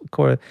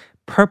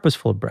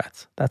purposeful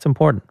breaths. That's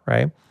important,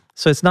 right?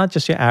 So it's not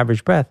just your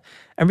average breath.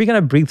 And we're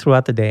going to breathe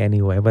throughout the day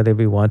anyway, whether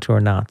we want to or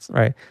not,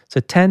 right? So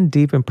 10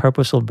 deep and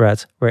purposeful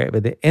breaths where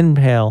with the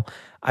inhale,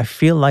 I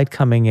feel light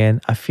coming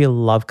in. I feel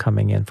love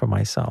coming in for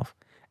myself.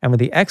 And with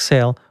the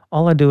exhale,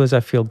 all I do is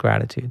I feel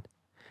gratitude.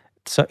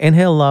 So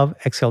inhale love,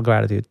 exhale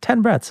gratitude.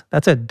 10 breaths.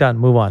 That's it. Done.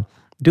 Move on.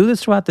 Do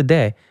this throughout the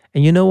day.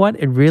 And you know what?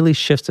 It really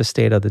shifts the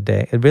state of the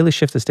day. It really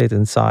shifts the state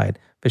inside,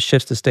 but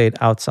shifts the state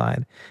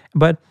outside.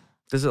 But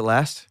Does it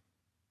last?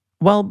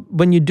 well,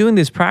 when you're doing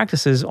these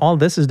practices, all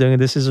this is doing,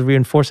 this is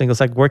reinforcing.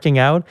 It's like working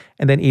out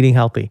and then eating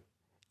healthy.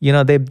 You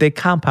know, they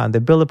compound, they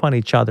build upon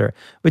each other,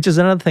 which is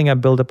another thing I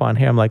build upon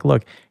here. I'm like,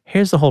 look,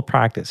 here's the whole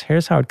practice.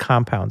 Here's how it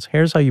compounds.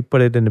 Here's how you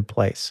put it into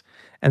place.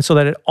 And so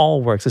that it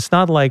all works. It's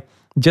not like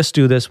just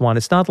do this one.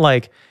 It's not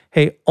like,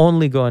 hey,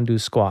 only go and do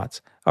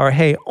squats, or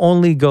hey,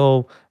 only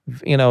go,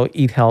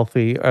 eat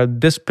healthy, or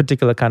this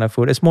particular kind of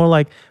food. It's more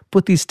like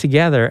put these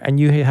together and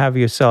you have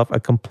yourself a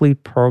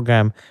complete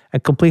program,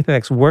 a complete thing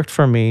that's worked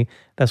for me,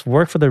 that's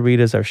worked for the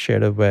readers I've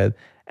shared it with.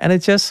 And it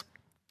just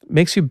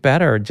makes you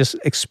better. Just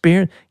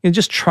experience,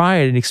 just try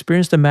it and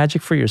experience the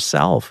magic for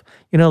yourself.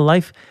 Our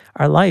life,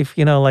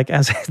 like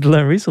as I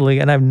learned recently,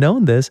 and I've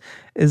known this,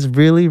 is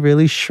really,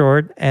 really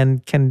short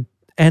and can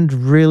end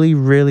really,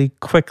 really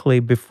quickly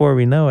before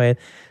we know it.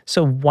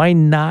 So why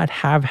not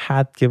have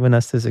had given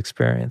us this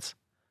experience?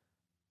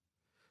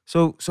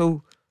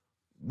 So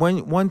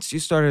once you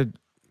started,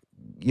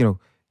 you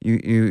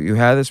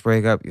had this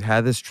breakup, you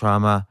had this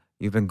trauma,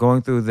 you've been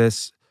going through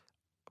this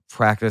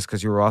practice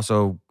because you were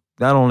also,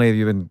 not only have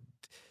you been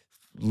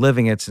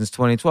living it since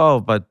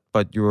 2012, but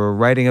you were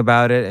writing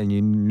about it and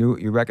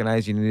you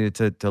recognized you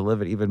needed to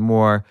live it even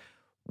more.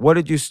 What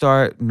did you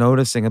start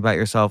noticing about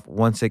yourself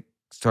once it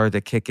started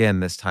to kick in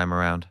this time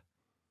around?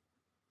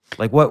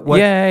 Like what?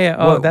 Yeah.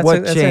 Oh, that's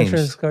an changed?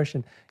 interesting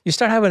question. You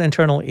start having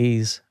internal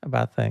ease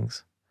about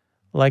things.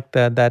 Like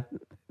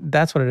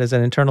that's what it is.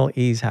 An internal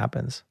ease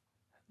happens.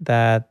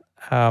 That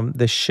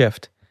the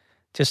shift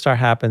just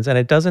happens, and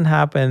it doesn't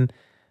happen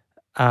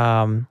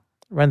right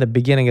in the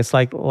beginning. It's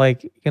like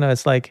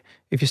it's like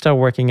if you start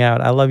working out.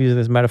 I love using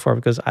this metaphor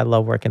because I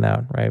love working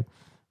out. Right?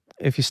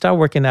 If you start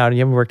working out and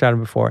you haven't worked out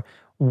before,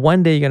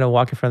 one day you're gonna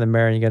walk in front of the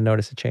mirror and you're gonna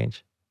notice a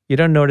change. You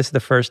don't notice the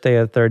first day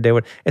or the third day.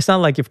 It's not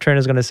like if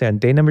trainer's going to say on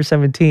day number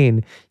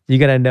 17, you're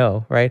going to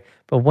know, right?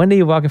 But one day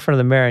you walk in front of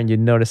the mirror and you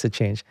notice a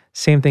change.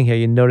 Same thing here.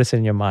 You notice it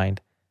in your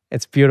mind.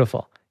 It's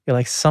beautiful. You're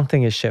like,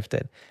 something has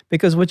shifted.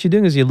 Because what you're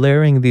doing is you're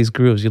layering these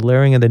grooves. You're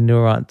layering in the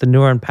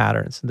neural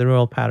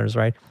patterns,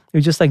 right?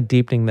 You're just like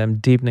deepening them.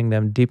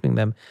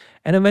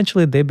 And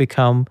eventually they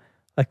become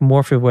like more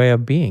of your way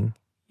of being,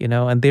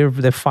 and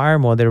they fire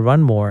more, they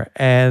run more.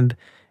 And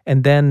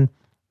then,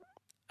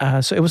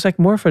 so it was like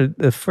more for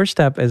the first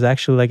step is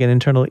actually like an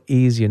internal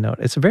ease,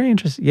 It's very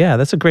interesting. Yeah,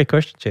 that's a great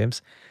question,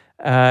 James.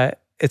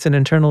 It's an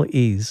internal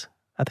ease.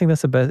 I think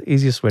that's the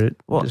easiest way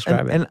to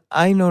describe it. And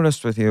I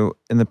noticed with you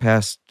in the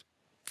past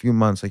few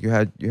months, like you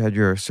had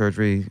your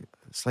surgery.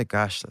 It's like,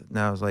 gosh,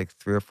 now it was like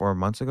 3 or 4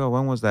 months ago.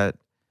 When was that?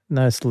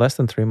 No, it's less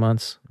than 3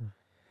 months.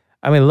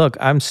 I mean, look,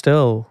 I'm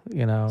still,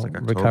 It's like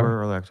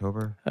October, early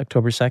October.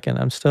 October 2nd.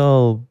 I'm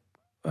still,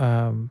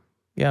 I'm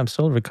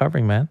still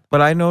recovering, man.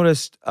 But I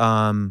noticed,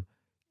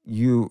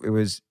 it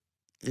was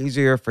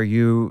easier for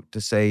you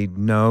to say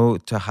no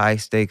to high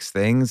stakes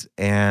things,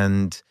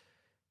 and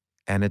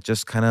it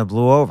just kind of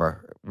blew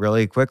over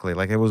really quickly.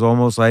 Like it was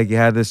almost like you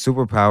had this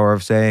superpower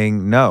of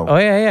saying no. Oh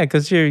yeah,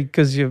 because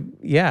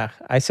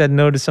I said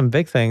no to some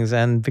big things,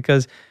 and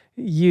because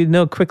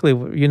quickly,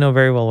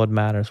 very well what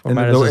matters. What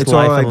matters is it's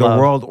life all like and the love.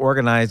 world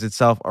organized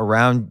itself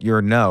around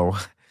your no.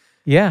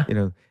 Yeah,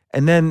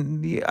 and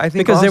then I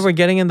think because also, they were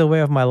getting in the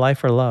way of my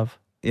life or love.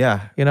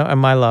 Yeah, and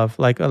my love,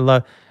 like a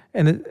love,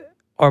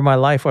 or my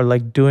life, or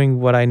like doing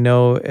what I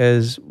know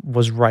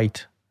was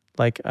right.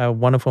 Like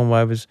one of them,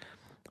 I was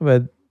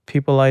with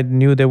people I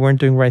knew they weren't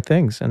doing right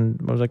things, and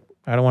I was like,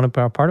 I don't want to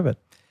be a part of it.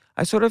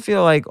 I sort of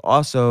feel like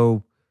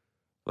also,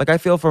 like I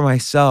feel for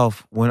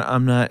myself when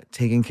I'm not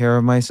taking care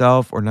of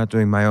myself or not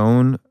doing my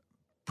own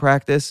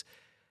practice.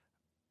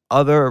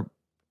 I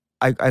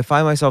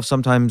find myself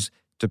sometimes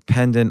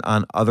dependent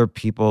on other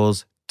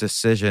people's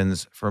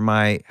decisions for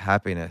my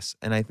happiness,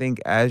 and I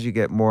think as you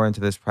get more into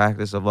this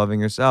practice of loving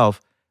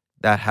yourself,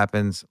 that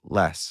happens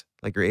less.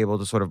 Like you're able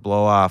to sort of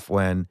blow off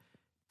when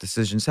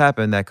decisions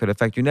happen that could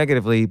affect you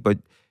negatively, but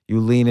you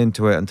lean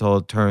into it until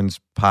it turns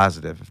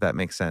positive, if that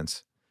makes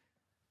sense.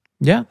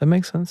 Yeah, that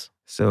makes sense.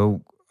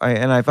 So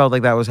I felt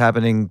like that was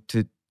happening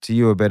to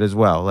you a bit as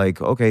well.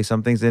 Like, okay,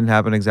 some things didn't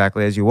happen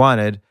exactly as you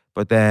wanted,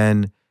 but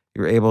then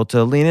you're able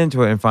to lean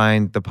into it and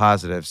find the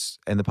positives,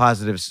 and the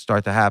positives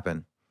start to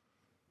happen.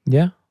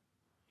 Yeah.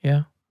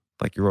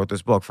 Like you wrote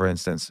this book, for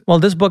instance. Well,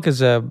 this book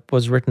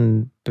was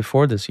written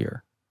before this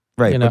year.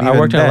 Right. I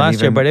worked on it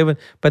last year,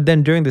 but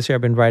then during this year,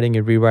 I've been writing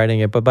it, rewriting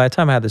it. But by the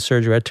time I had the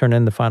surgery, I turned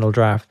in the final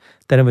draft.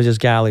 Then it was just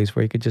galleys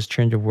where you could just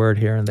change a word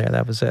here and there.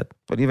 That was it.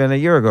 But even a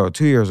year ago,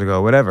 2 years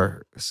ago,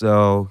 whatever.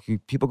 So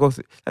people go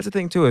through. That's the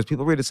thing too, is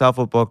people read a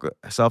self-help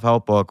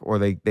book, or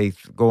they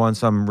go on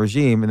some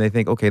regime and they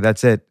think, okay,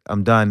 that's it,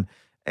 I'm done.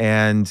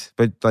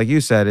 But like you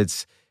said,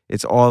 it's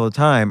all the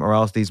time, or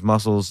else these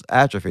muscles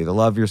atrophy. The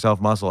love yourself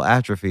muscle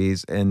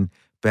atrophies, and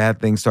bad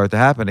things start to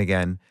happen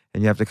again,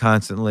 and you have to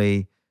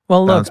constantly.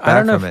 Well, look, I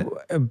don't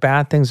know if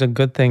bad things or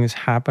good things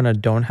happen or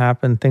don't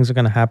happen. Things are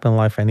going to happen in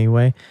life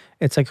anyway.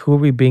 It's like, who are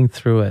we being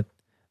through it?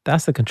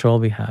 That's the control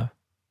we have.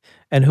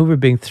 And Hoover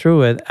being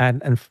through it,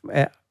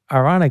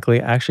 ironically,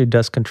 actually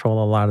does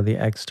control a lot of the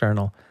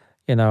external,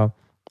 you know.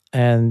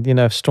 And,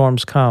 if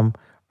storms come,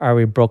 are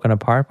we broken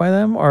apart by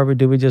them, or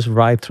do we just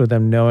ride through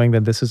them knowing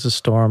that this is a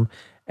storm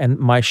and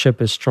my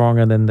ship is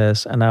stronger than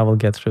this and I will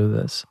get through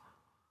this?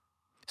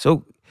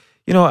 So,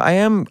 I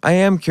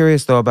am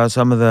curious though about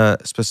some of the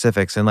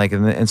specifics and like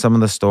in some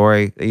of the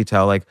story that you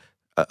tell. Like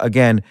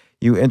again,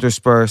 you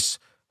intersperse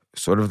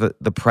sort of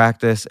the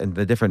practice and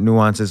the different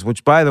nuances,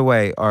 which by the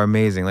way are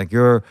amazing. Like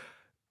you're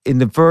in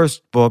the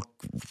first book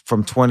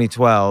from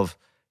 2012.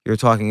 You're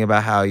talking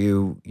about how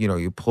you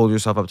pulled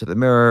yourself up to the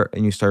mirror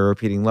and you started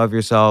repeating "love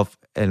yourself,"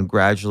 and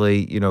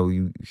gradually,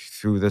 you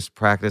through this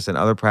practice and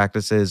other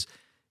practices,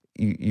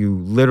 you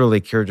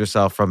literally cured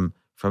yourself from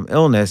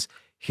illness.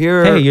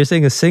 Here, Hey, you're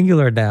saying a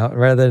singular now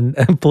rather than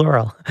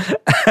plural.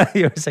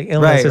 You were saying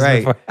illnesses right.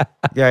 before.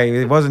 Yeah,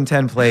 it wasn't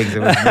 10 plagues. It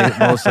was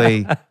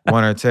mostly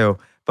one or two.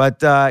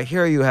 But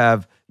here you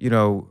have,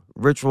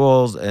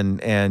 rituals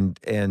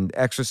and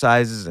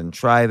exercises and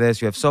try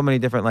this. You have so many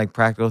different like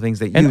practical things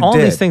that you And all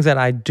did. these things that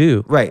I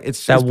do. Right.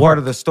 It's that part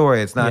of work. the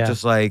story. It's not Yeah.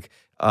 just like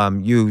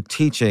you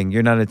teaching.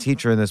 You're not a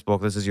teacher in this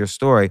book. This is your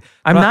story.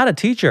 I'm But- not a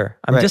teacher.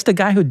 I'm Right. just a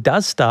guy who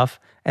does stuff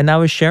and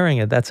now is sharing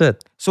it. That's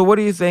it. So what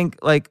do you think,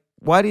 like,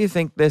 why do you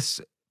think this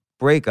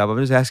breakup, I'm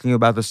just asking you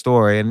about the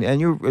story,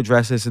 and you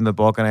address this in the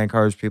book, and I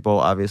encourage people,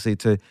 obviously,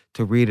 to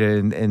read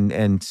it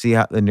and see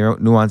how the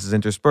nuances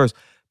intersperse.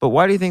 But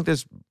why do you think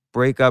this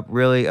breakup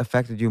really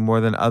affected you more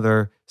than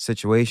other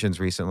situations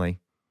recently?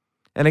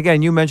 And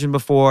again, you mentioned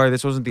before,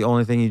 this wasn't the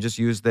only thing. You just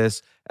used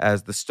this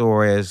as the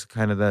story, as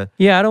kind of the...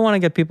 Yeah, I don't want to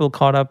get people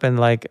caught up in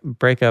like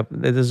breakup.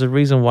 There's a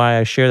reason why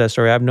I share that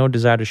story. I have no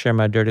desire to share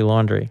my dirty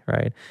laundry,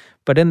 right?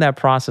 But in that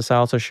process, I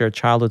also share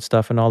childhood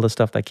stuff and all the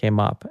stuff that came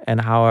up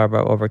and how I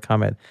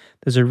overcome it.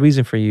 There's a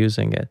reason for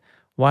using it.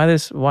 Why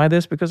this? Why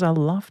this? Because I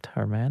loved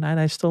her, man, and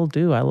I still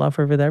do. I love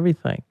her with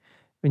everything.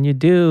 When you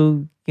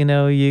do,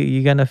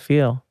 you're gonna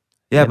feel.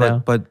 Yeah, you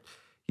know? but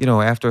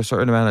after a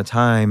certain amount of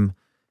time,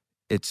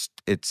 it's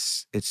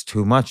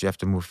too much. You have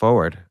to move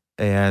forward.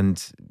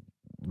 And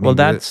Well, maybe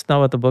that's not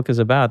what the book is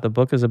about. The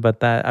book is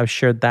about that. I've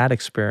shared that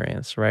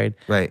experience, right?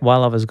 right.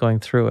 While I was going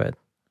through it,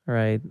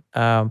 right?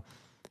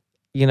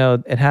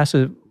 It has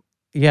to,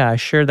 I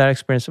shared that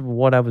experience of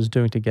what I was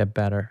doing to get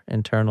better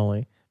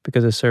internally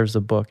because it serves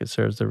the book, it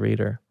serves the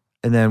reader.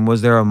 And then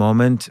was there a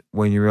moment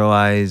when you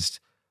realized,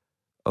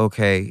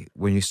 okay,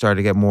 when you started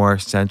to get more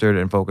centered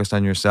and focused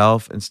on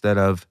yourself instead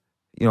of,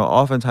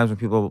 oftentimes when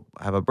people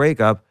have a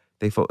breakup,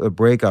 the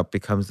breakup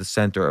becomes the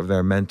center of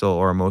their mental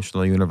or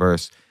emotional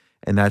universe.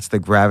 And that's the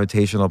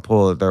gravitational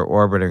pull that they're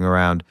orbiting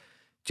around.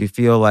 Do you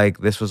feel like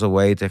this was a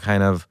way to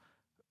kind of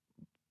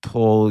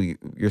pull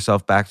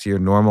yourself back to your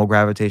normal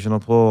gravitational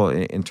pull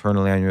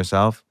internally on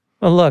yourself?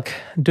 Well, look,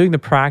 doing the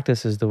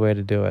practice is the way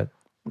to do it.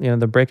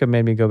 The breakup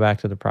made me go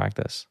back to the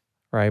practice,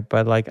 right?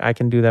 But like I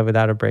can do that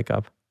without a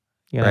breakup.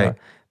 Right.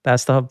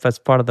 That's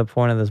part of the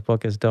point of this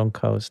book is don't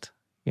coast.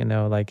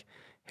 Like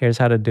here's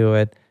how to do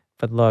it.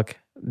 But look,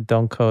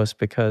 don't coast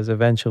because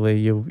eventually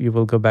you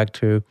will go back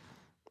to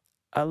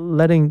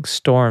letting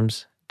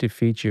storms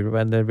defeat you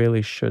when they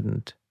really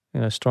shouldn't.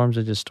 Storms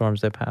are just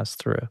storms that pass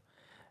through.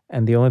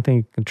 And the only thing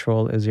you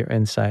control is your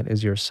insight,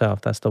 is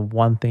yourself. That's the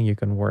one thing you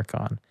can work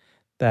on.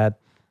 That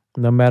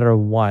no matter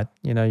what,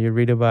 you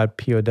read about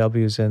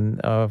POWs in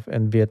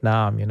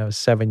Vietnam,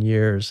 7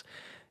 years,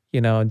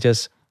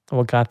 just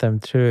what got them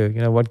through,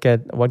 what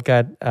got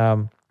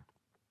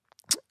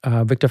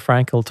Viktor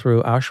Frankl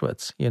through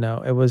Auschwitz.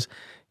 It was,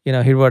 he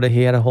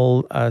had a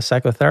whole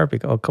psychotherapy,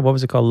 what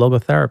was it called,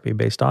 logotherapy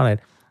based on it.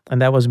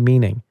 And that was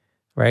meaning,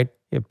 right?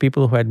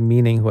 People who had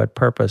meaning, who had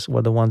purpose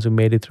were the ones who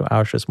made it through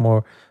Auschwitz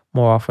more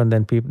often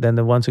than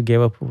the ones who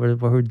gave up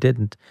who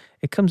didn't.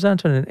 It comes down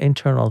to an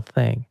internal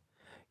thing.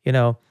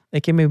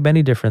 It gave me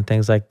many different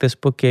things. Like this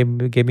book gave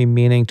me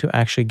meaning to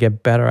actually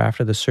get better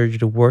after the surgery,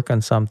 to work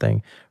on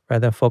something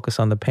rather than focus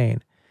on the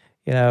pain.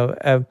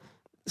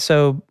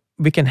 So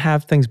we can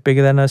have things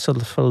bigger than us. So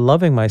for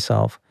loving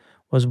myself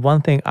was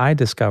one thing I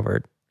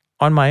discovered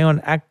on my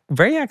own,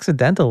 very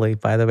accidentally,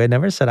 by the way.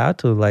 Never set out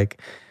to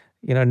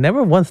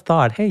never once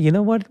thought, hey, you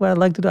know what I'd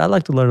like to do? I'd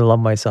like to learn to love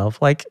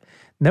myself. Like,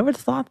 never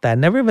thought that.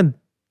 Never even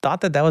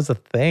thought that was a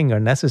thing or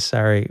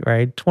necessary,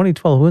 right?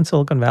 2012, who in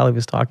Silicon Valley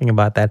was talking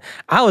about that?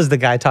 I was the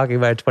guy talking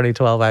about it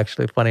 2012,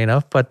 actually, funny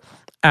enough. But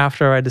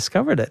after I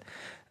discovered it,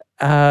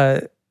 now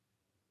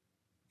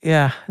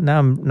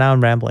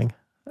I'm rambling.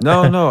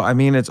 No. I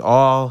mean, it's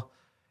all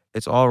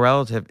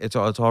relative. It's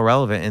all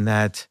relevant in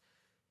that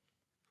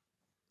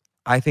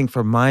I think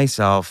for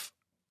myself,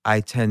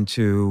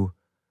 the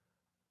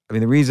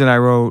reason I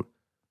wrote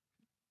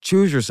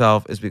Choose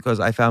Yourself is because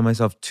I found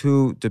myself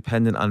too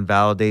dependent on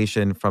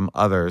validation from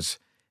others.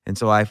 And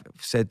so I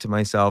said to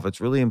myself, it's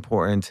really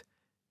important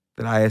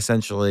that I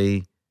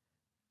essentially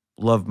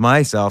love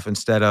myself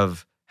instead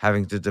of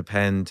having to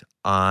depend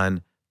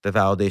on the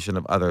validation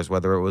of others,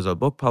 whether it was a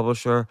book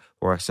publisher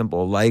or a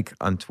simple like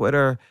on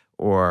Twitter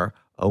or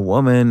a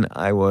woman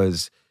I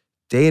was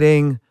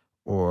dating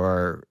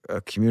or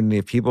a community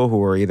of people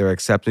who are either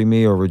accepting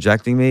me or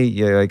rejecting me.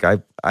 Yeah, like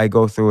I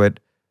go through it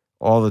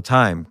all the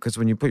time, because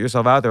when you put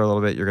yourself out there a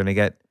little bit, you're going to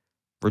get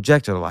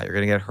rejected a lot. You're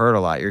going to get hurt a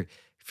lot.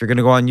 If you're going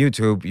to go on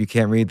YouTube, you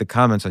can't read the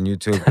comments on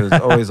YouTube because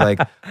it's always like,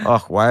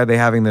 oh, why are they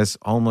having this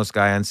homeless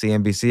guy on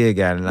CNBC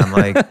again? And I'm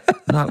like, I'm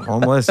not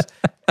homeless.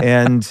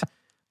 And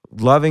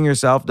loving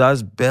yourself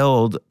does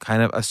build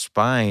kind of a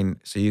spine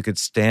so you could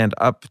stand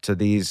up to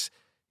these,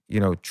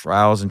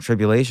 trials and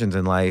tribulations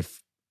in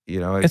life.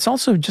 It's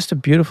also just a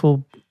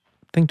beautiful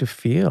thing to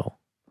feel.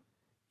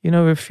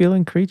 We're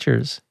feeling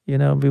creatures. We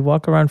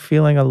walk around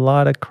feeling a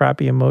lot of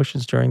crappy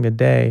emotions during the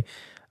day.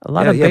 A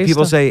lot of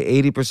people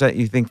say 80%.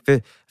 You think,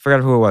 I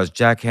forgot who it was.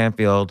 Jack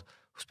Canfield,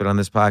 who's been on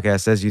this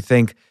podcast, says you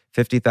think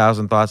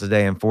 50,000 thoughts a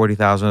day and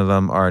 40,000 of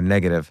them are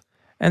negative.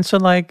 And so,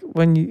 like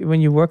when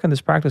you work on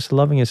this practice of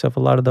loving yourself, a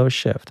lot of those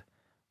shift.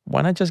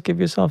 Why not just give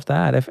yourself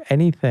that? If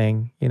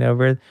anything,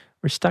 we're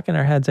stuck in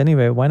our heads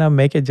anyway. Why not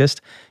make it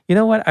just? You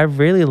know what? I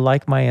really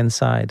like my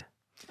inside.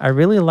 I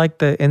really like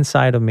the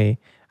inside of me.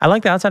 I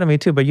like the outside of me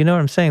too, but you know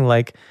what I'm saying?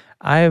 Like,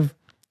 I've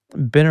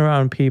been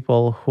around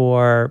people who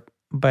are,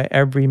 by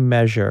every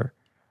measure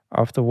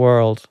of the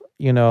world,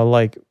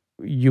 like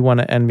you want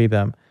to envy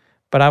them.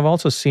 But I've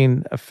also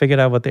figured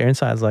out what their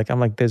inside is like. I'm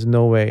like, there's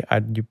no way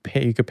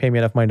you could pay me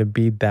enough money to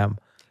beat them.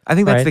 I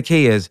think that's the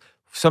key is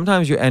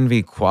sometimes you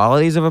envy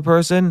qualities of a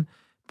person,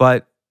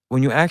 but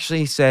when you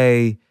actually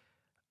say,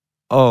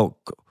 oh,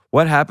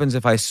 what happens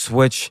if I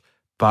switch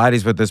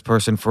bodies with this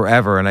person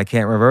forever and I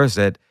can't reverse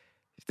it?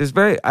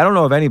 I don't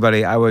know of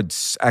anybody I would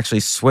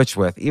actually switch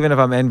with, even if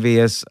I'm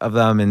envious of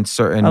them in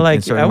certain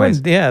ways. I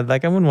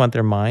wouldn't want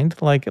their mind.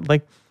 Like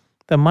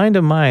the mind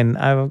of mine,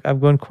 I've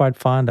grown quite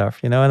fond of,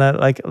 and I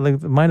like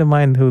the mind of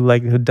mine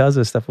who does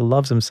this stuff, who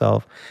loves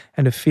himself,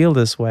 and to feel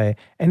this way,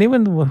 and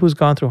even who's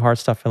gone through hard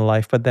stuff in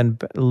life, but then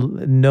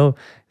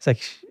it's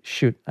like,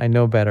 shoot, I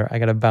know better. I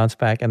got to bounce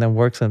back, and then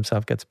works on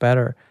himself, gets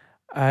better.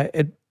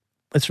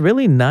 It's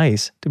really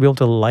nice to be able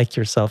to like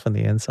yourself on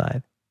the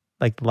inside.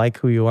 Like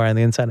who you are on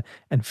the inside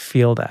and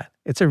feel that.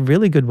 It's a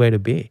really good way to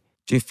be.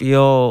 Do you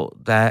feel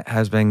that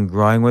has been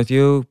growing with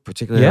you,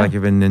 particularly like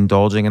you've been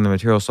indulging in the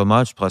material so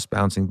much, plus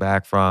bouncing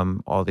back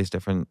from all these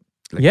different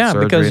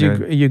because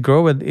you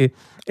grow with it.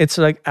 It's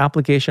like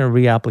application and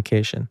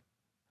reapplication,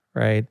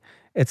 right?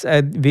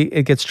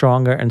 It gets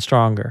stronger and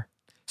stronger.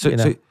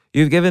 So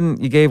you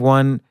gave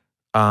one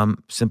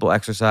simple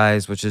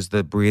exercise, which is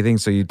the breathing.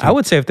 So I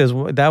would say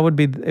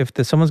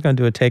if someone's going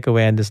to do a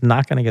takeaway and is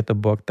not going to get the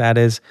book, that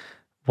is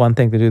one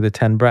thing to do, the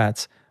 10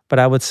 breaths. But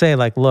I would say,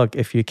 like, look,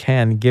 if you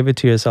can, give it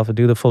to yourself to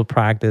do the full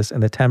practice.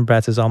 And the 10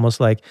 breaths is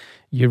almost like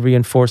you're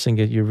reinforcing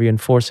it, you're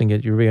reinforcing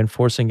it, you're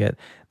reinforcing it.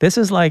 This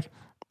is like,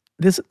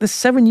 this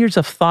 7 years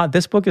of thought.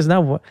 This book is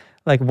not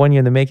like 1 year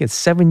in the making. It's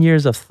 7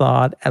 years of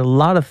thought, a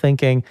lot of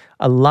thinking,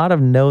 a lot of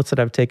notes that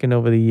I've taken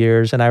over the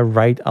years. And I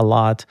write a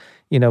lot,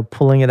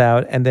 pulling it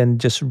out and then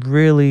just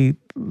really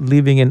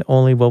leaving in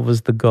only what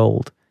was the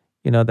gold,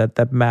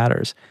 that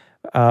matters.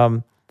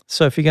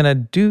 So if you're gonna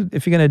do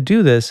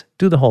this,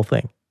 do the whole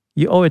thing.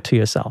 You owe it to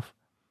yourself.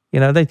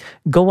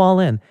 Go all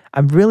in. I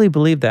really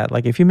believe that.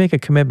 Like, if you make a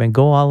commitment,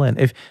 go all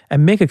in.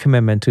 And make a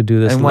commitment to do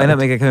this. And why not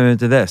make a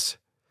commitment to this?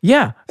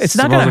 Yeah, it's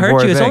not going to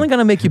hurt you. It's only going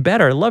to make you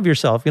better. Love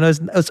yourself.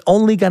 It's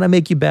only going to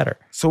make you better.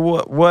 So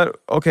what?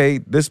 Okay,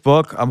 this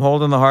book, I'm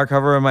holding the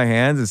hardcover in my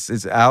hands.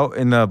 It's out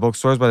in the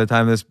bookstores by the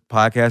time this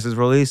podcast is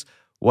released.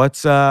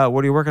 What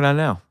are you working on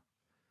now?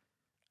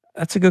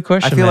 That's a good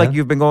question. I feel like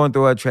you've been going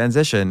through a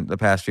transition the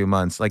past few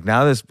months. Like,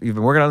 now you've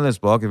been working on this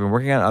book, you've been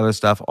working on other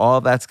stuff. All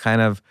of that's kind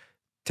of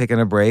taken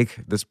a break.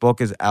 This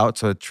book is out,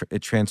 so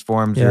it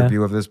transforms your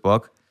view of this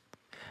book.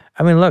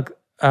 I mean, look,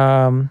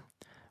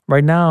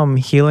 right now I'm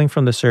healing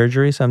from the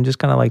surgery, so I'm just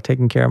kind of like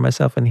taking care of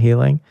myself and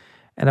healing.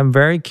 And I'm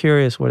very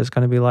curious what it's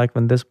going to be like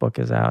when this book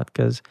is out,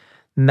 because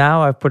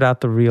now I've put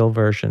out the real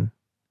version.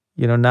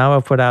 Now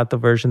I've put out the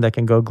version that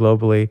can go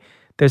globally.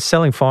 They're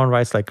selling foreign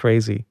rights like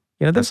crazy.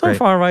 There's some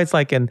foreign rights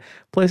like in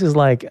places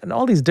like in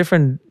all these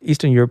different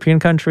Eastern European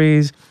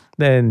countries,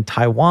 then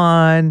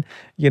Taiwan,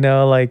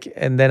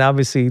 and then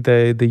obviously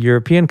the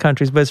European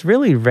countries. But it's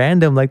really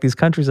random, like these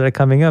countries that are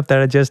coming up that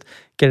are just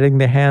getting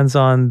their hands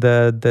on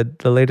the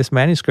latest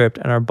manuscript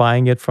and are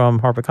buying it from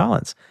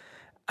HarperCollins.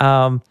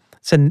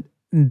 So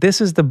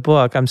this is the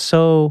book.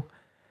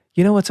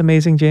 What's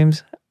amazing,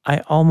 James?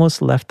 I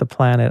almost left the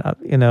planet,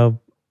 a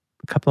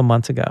couple of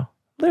months ago,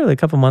 literally a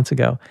couple of months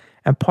ago.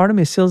 And part of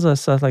me feels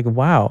like,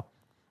 wow,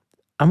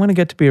 I'm going to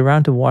get to be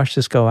around to watch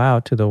this go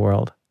out to the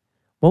world.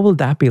 What will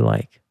that be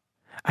like?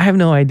 I have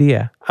no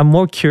idea. I'm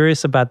more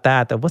curious about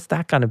that what's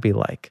that going to be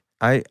like?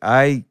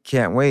 I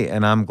can't wait,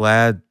 and I'm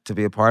glad to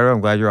be a part of it. I'm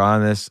glad you're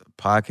on this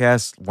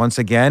podcast once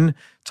again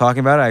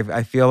talking about it.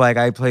 I feel like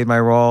I played my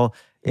role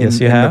in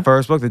the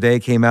first book. The day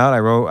it came out, I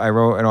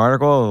wrote an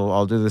article.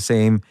 I'll do the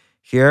same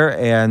here,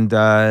 and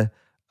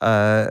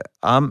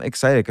I'm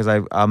excited because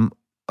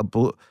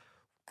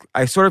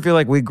I sort of feel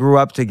like we grew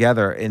up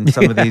together in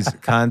some of these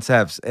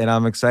concepts, and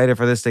I'm excited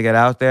for this to get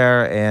out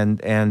there.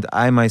 And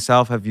I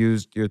myself have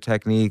used your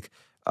technique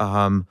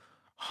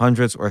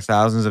hundreds or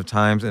thousands of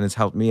times, and it's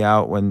helped me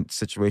out when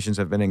situations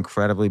have been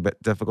incredibly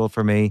difficult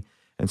for me.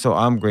 And so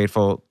I'm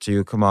grateful to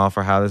you, Kamal,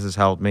 for how this has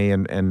helped me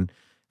and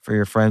for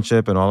your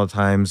friendship and all the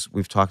times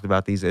we've talked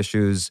about these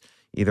issues,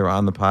 either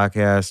on the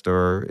podcast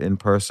or in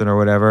person or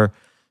whatever.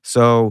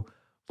 So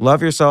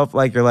love yourself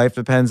like your life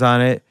depends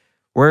on it.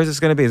 Where is this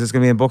going to be? Is this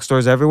going to be in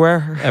bookstores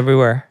everywhere?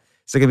 Everywhere.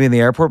 Is it going to be in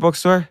the airport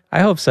bookstore? I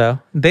hope so.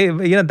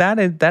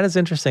 That is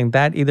interesting.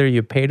 That either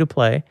you pay to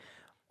play,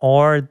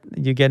 or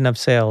you get enough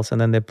sales and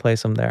then they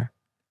place them there.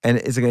 And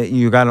is it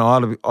you got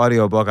an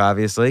audio book,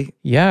 obviously?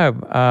 Yeah,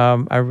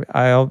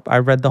 I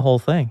read the whole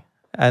thing,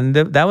 and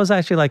that was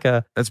actually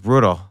That's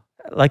brutal.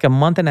 like a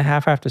month and a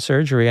half after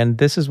surgery, and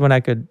this is when I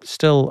could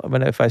still.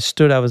 If I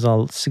stood, I was in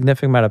a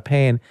significant amount of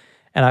pain,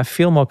 and I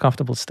feel more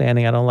comfortable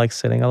standing. I don't like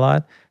sitting a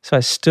lot, so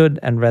I stood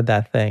and read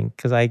that thing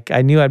because I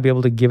knew I'd be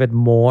able to give it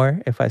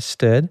more if I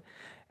stood,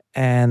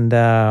 and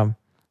the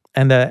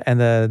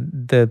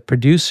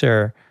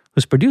producer,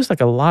 who's produced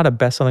like a lot of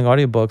best-selling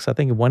audiobooks. I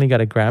think one he got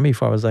a Grammy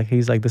for.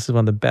 He's like, this is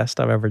one of the best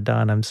I've ever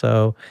done. I'm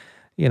so,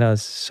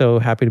 so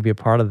happy to be a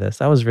part of this.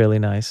 That was really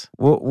nice.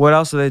 What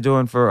else are they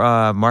doing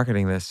for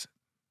marketing this?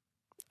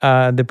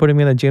 They're putting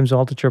me in the James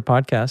Altucher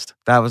podcast.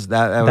 That was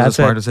a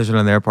smart decision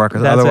on their part,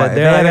 because That's otherwise, it. if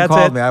they They're like, hadn't that's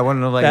called it. me, I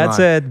wouldn't have let you on. That's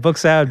it.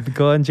 Book's out.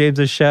 Go on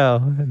James's show.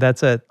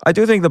 That's it. I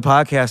do think the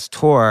podcast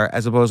tour,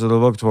 as opposed to the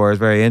book tour, is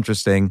very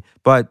interesting.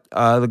 But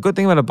the good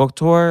thing about a book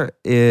tour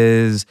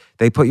is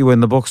they put you in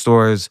the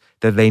bookstores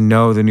that they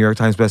know the New York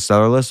Times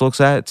bestseller list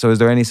looks at. So is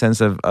there any sense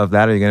of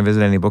that? Are you going to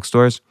visit any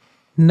bookstores?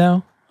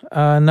 No,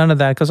 none of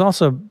that. Because I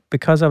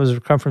was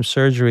recovering from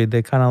surgery,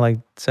 they kind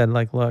of said,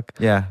 look,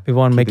 Yeah, we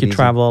want to make keep it you easy.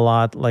 travel a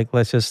lot.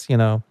 Let's just,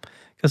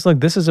 because look,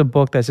 this is a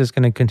book that's just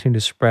going to continue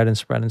to spread and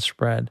spread and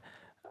spread.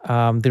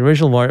 The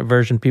original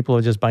version, people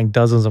are just buying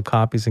dozens of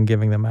copies and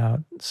giving them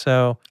out.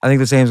 So I think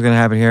the same is going to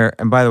happen here.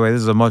 And by the way,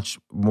 this is a much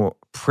more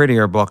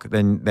prettier book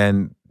than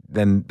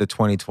the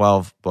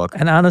 2012 book.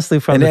 and honestly,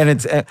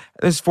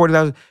 There's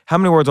 40,000. How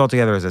many words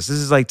altogether is this? This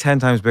is like 10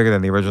 times bigger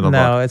than the original book.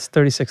 no, it's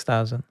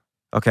 36,000.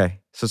 Okay,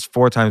 so it's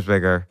 4 times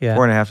bigger. Yeah.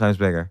 4.5 times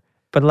bigger.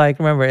 But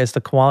remember, it's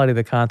the quality of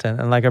the content,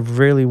 and I've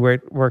really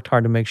worked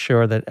hard to make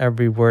sure that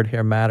every word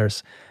here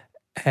matters,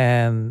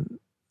 and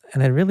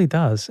it really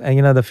does.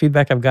 And the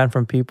feedback I've gotten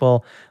from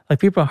people at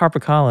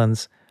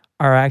HarperCollins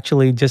are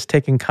actually just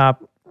taking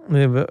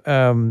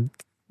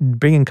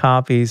bringing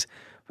copies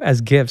as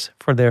gifts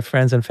for their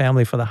friends and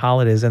family for the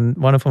holidays. And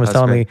one of them was That's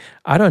telling great. me,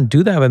 I don't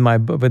do that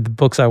with the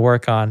books I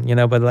work on,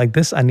 but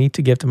this I need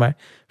to give to my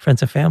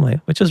friends and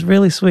family, which is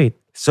really sweet.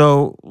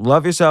 So,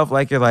 Love Yourself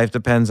Like Your Life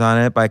Depends on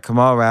It by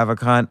Kamal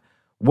Ravikant.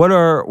 What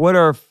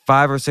are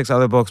 5 or 6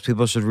 other books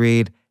people should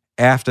read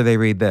after they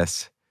read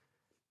this?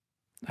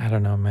 I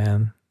don't know,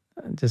 man.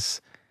 It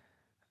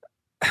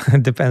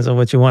depends on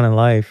what you want in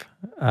life.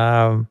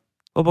 What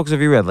books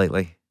have you read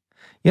lately?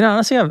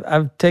 Honestly,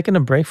 I've taken a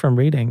break from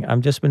reading.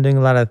 I've just been doing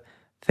a lot of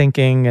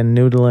thinking and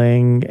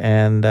noodling,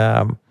 and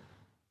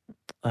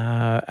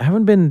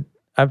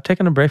I've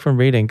taken a break from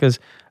reading because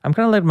I'm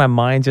kind of letting my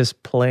mind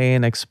just play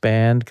and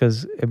expand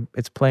because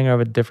it's playing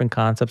over different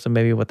concepts and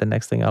maybe what the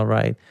next thing I'll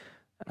write,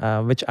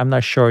 which I'm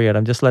not sure yet.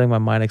 I'm just letting my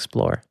mind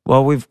explore.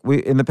 Well,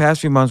 we in the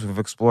past few months we've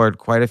explored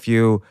quite a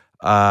few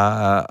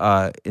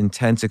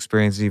intense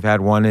experiences you've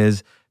had. One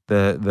is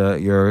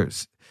your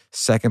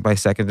second by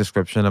second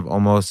description of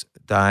almost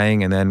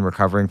dying and then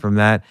recovering from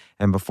that,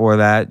 and before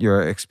that,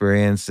 your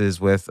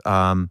experiences with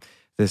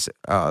this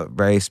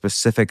very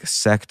specific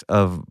sect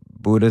of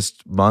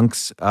Buddhist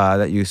monks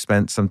that you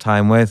spent some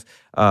time with.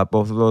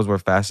 Both of those were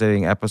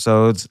fascinating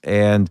episodes,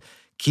 and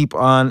keep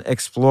on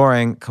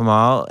exploring,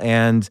 Kamal.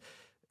 And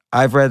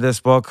I've read this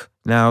book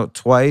now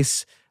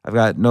twice. I've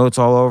got notes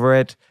all over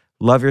it.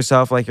 Love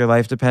Yourself Like Your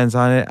Life Depends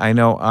on It. I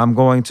know I'm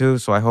going to,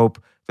 so I hope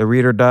the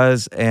reader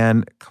does.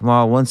 And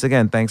Kamal, once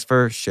again, thanks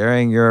for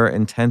sharing your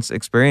intense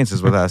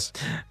experiences with us.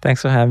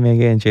 Thanks for having me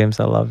again, James.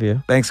 I love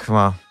you. Thanks,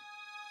 Kamal.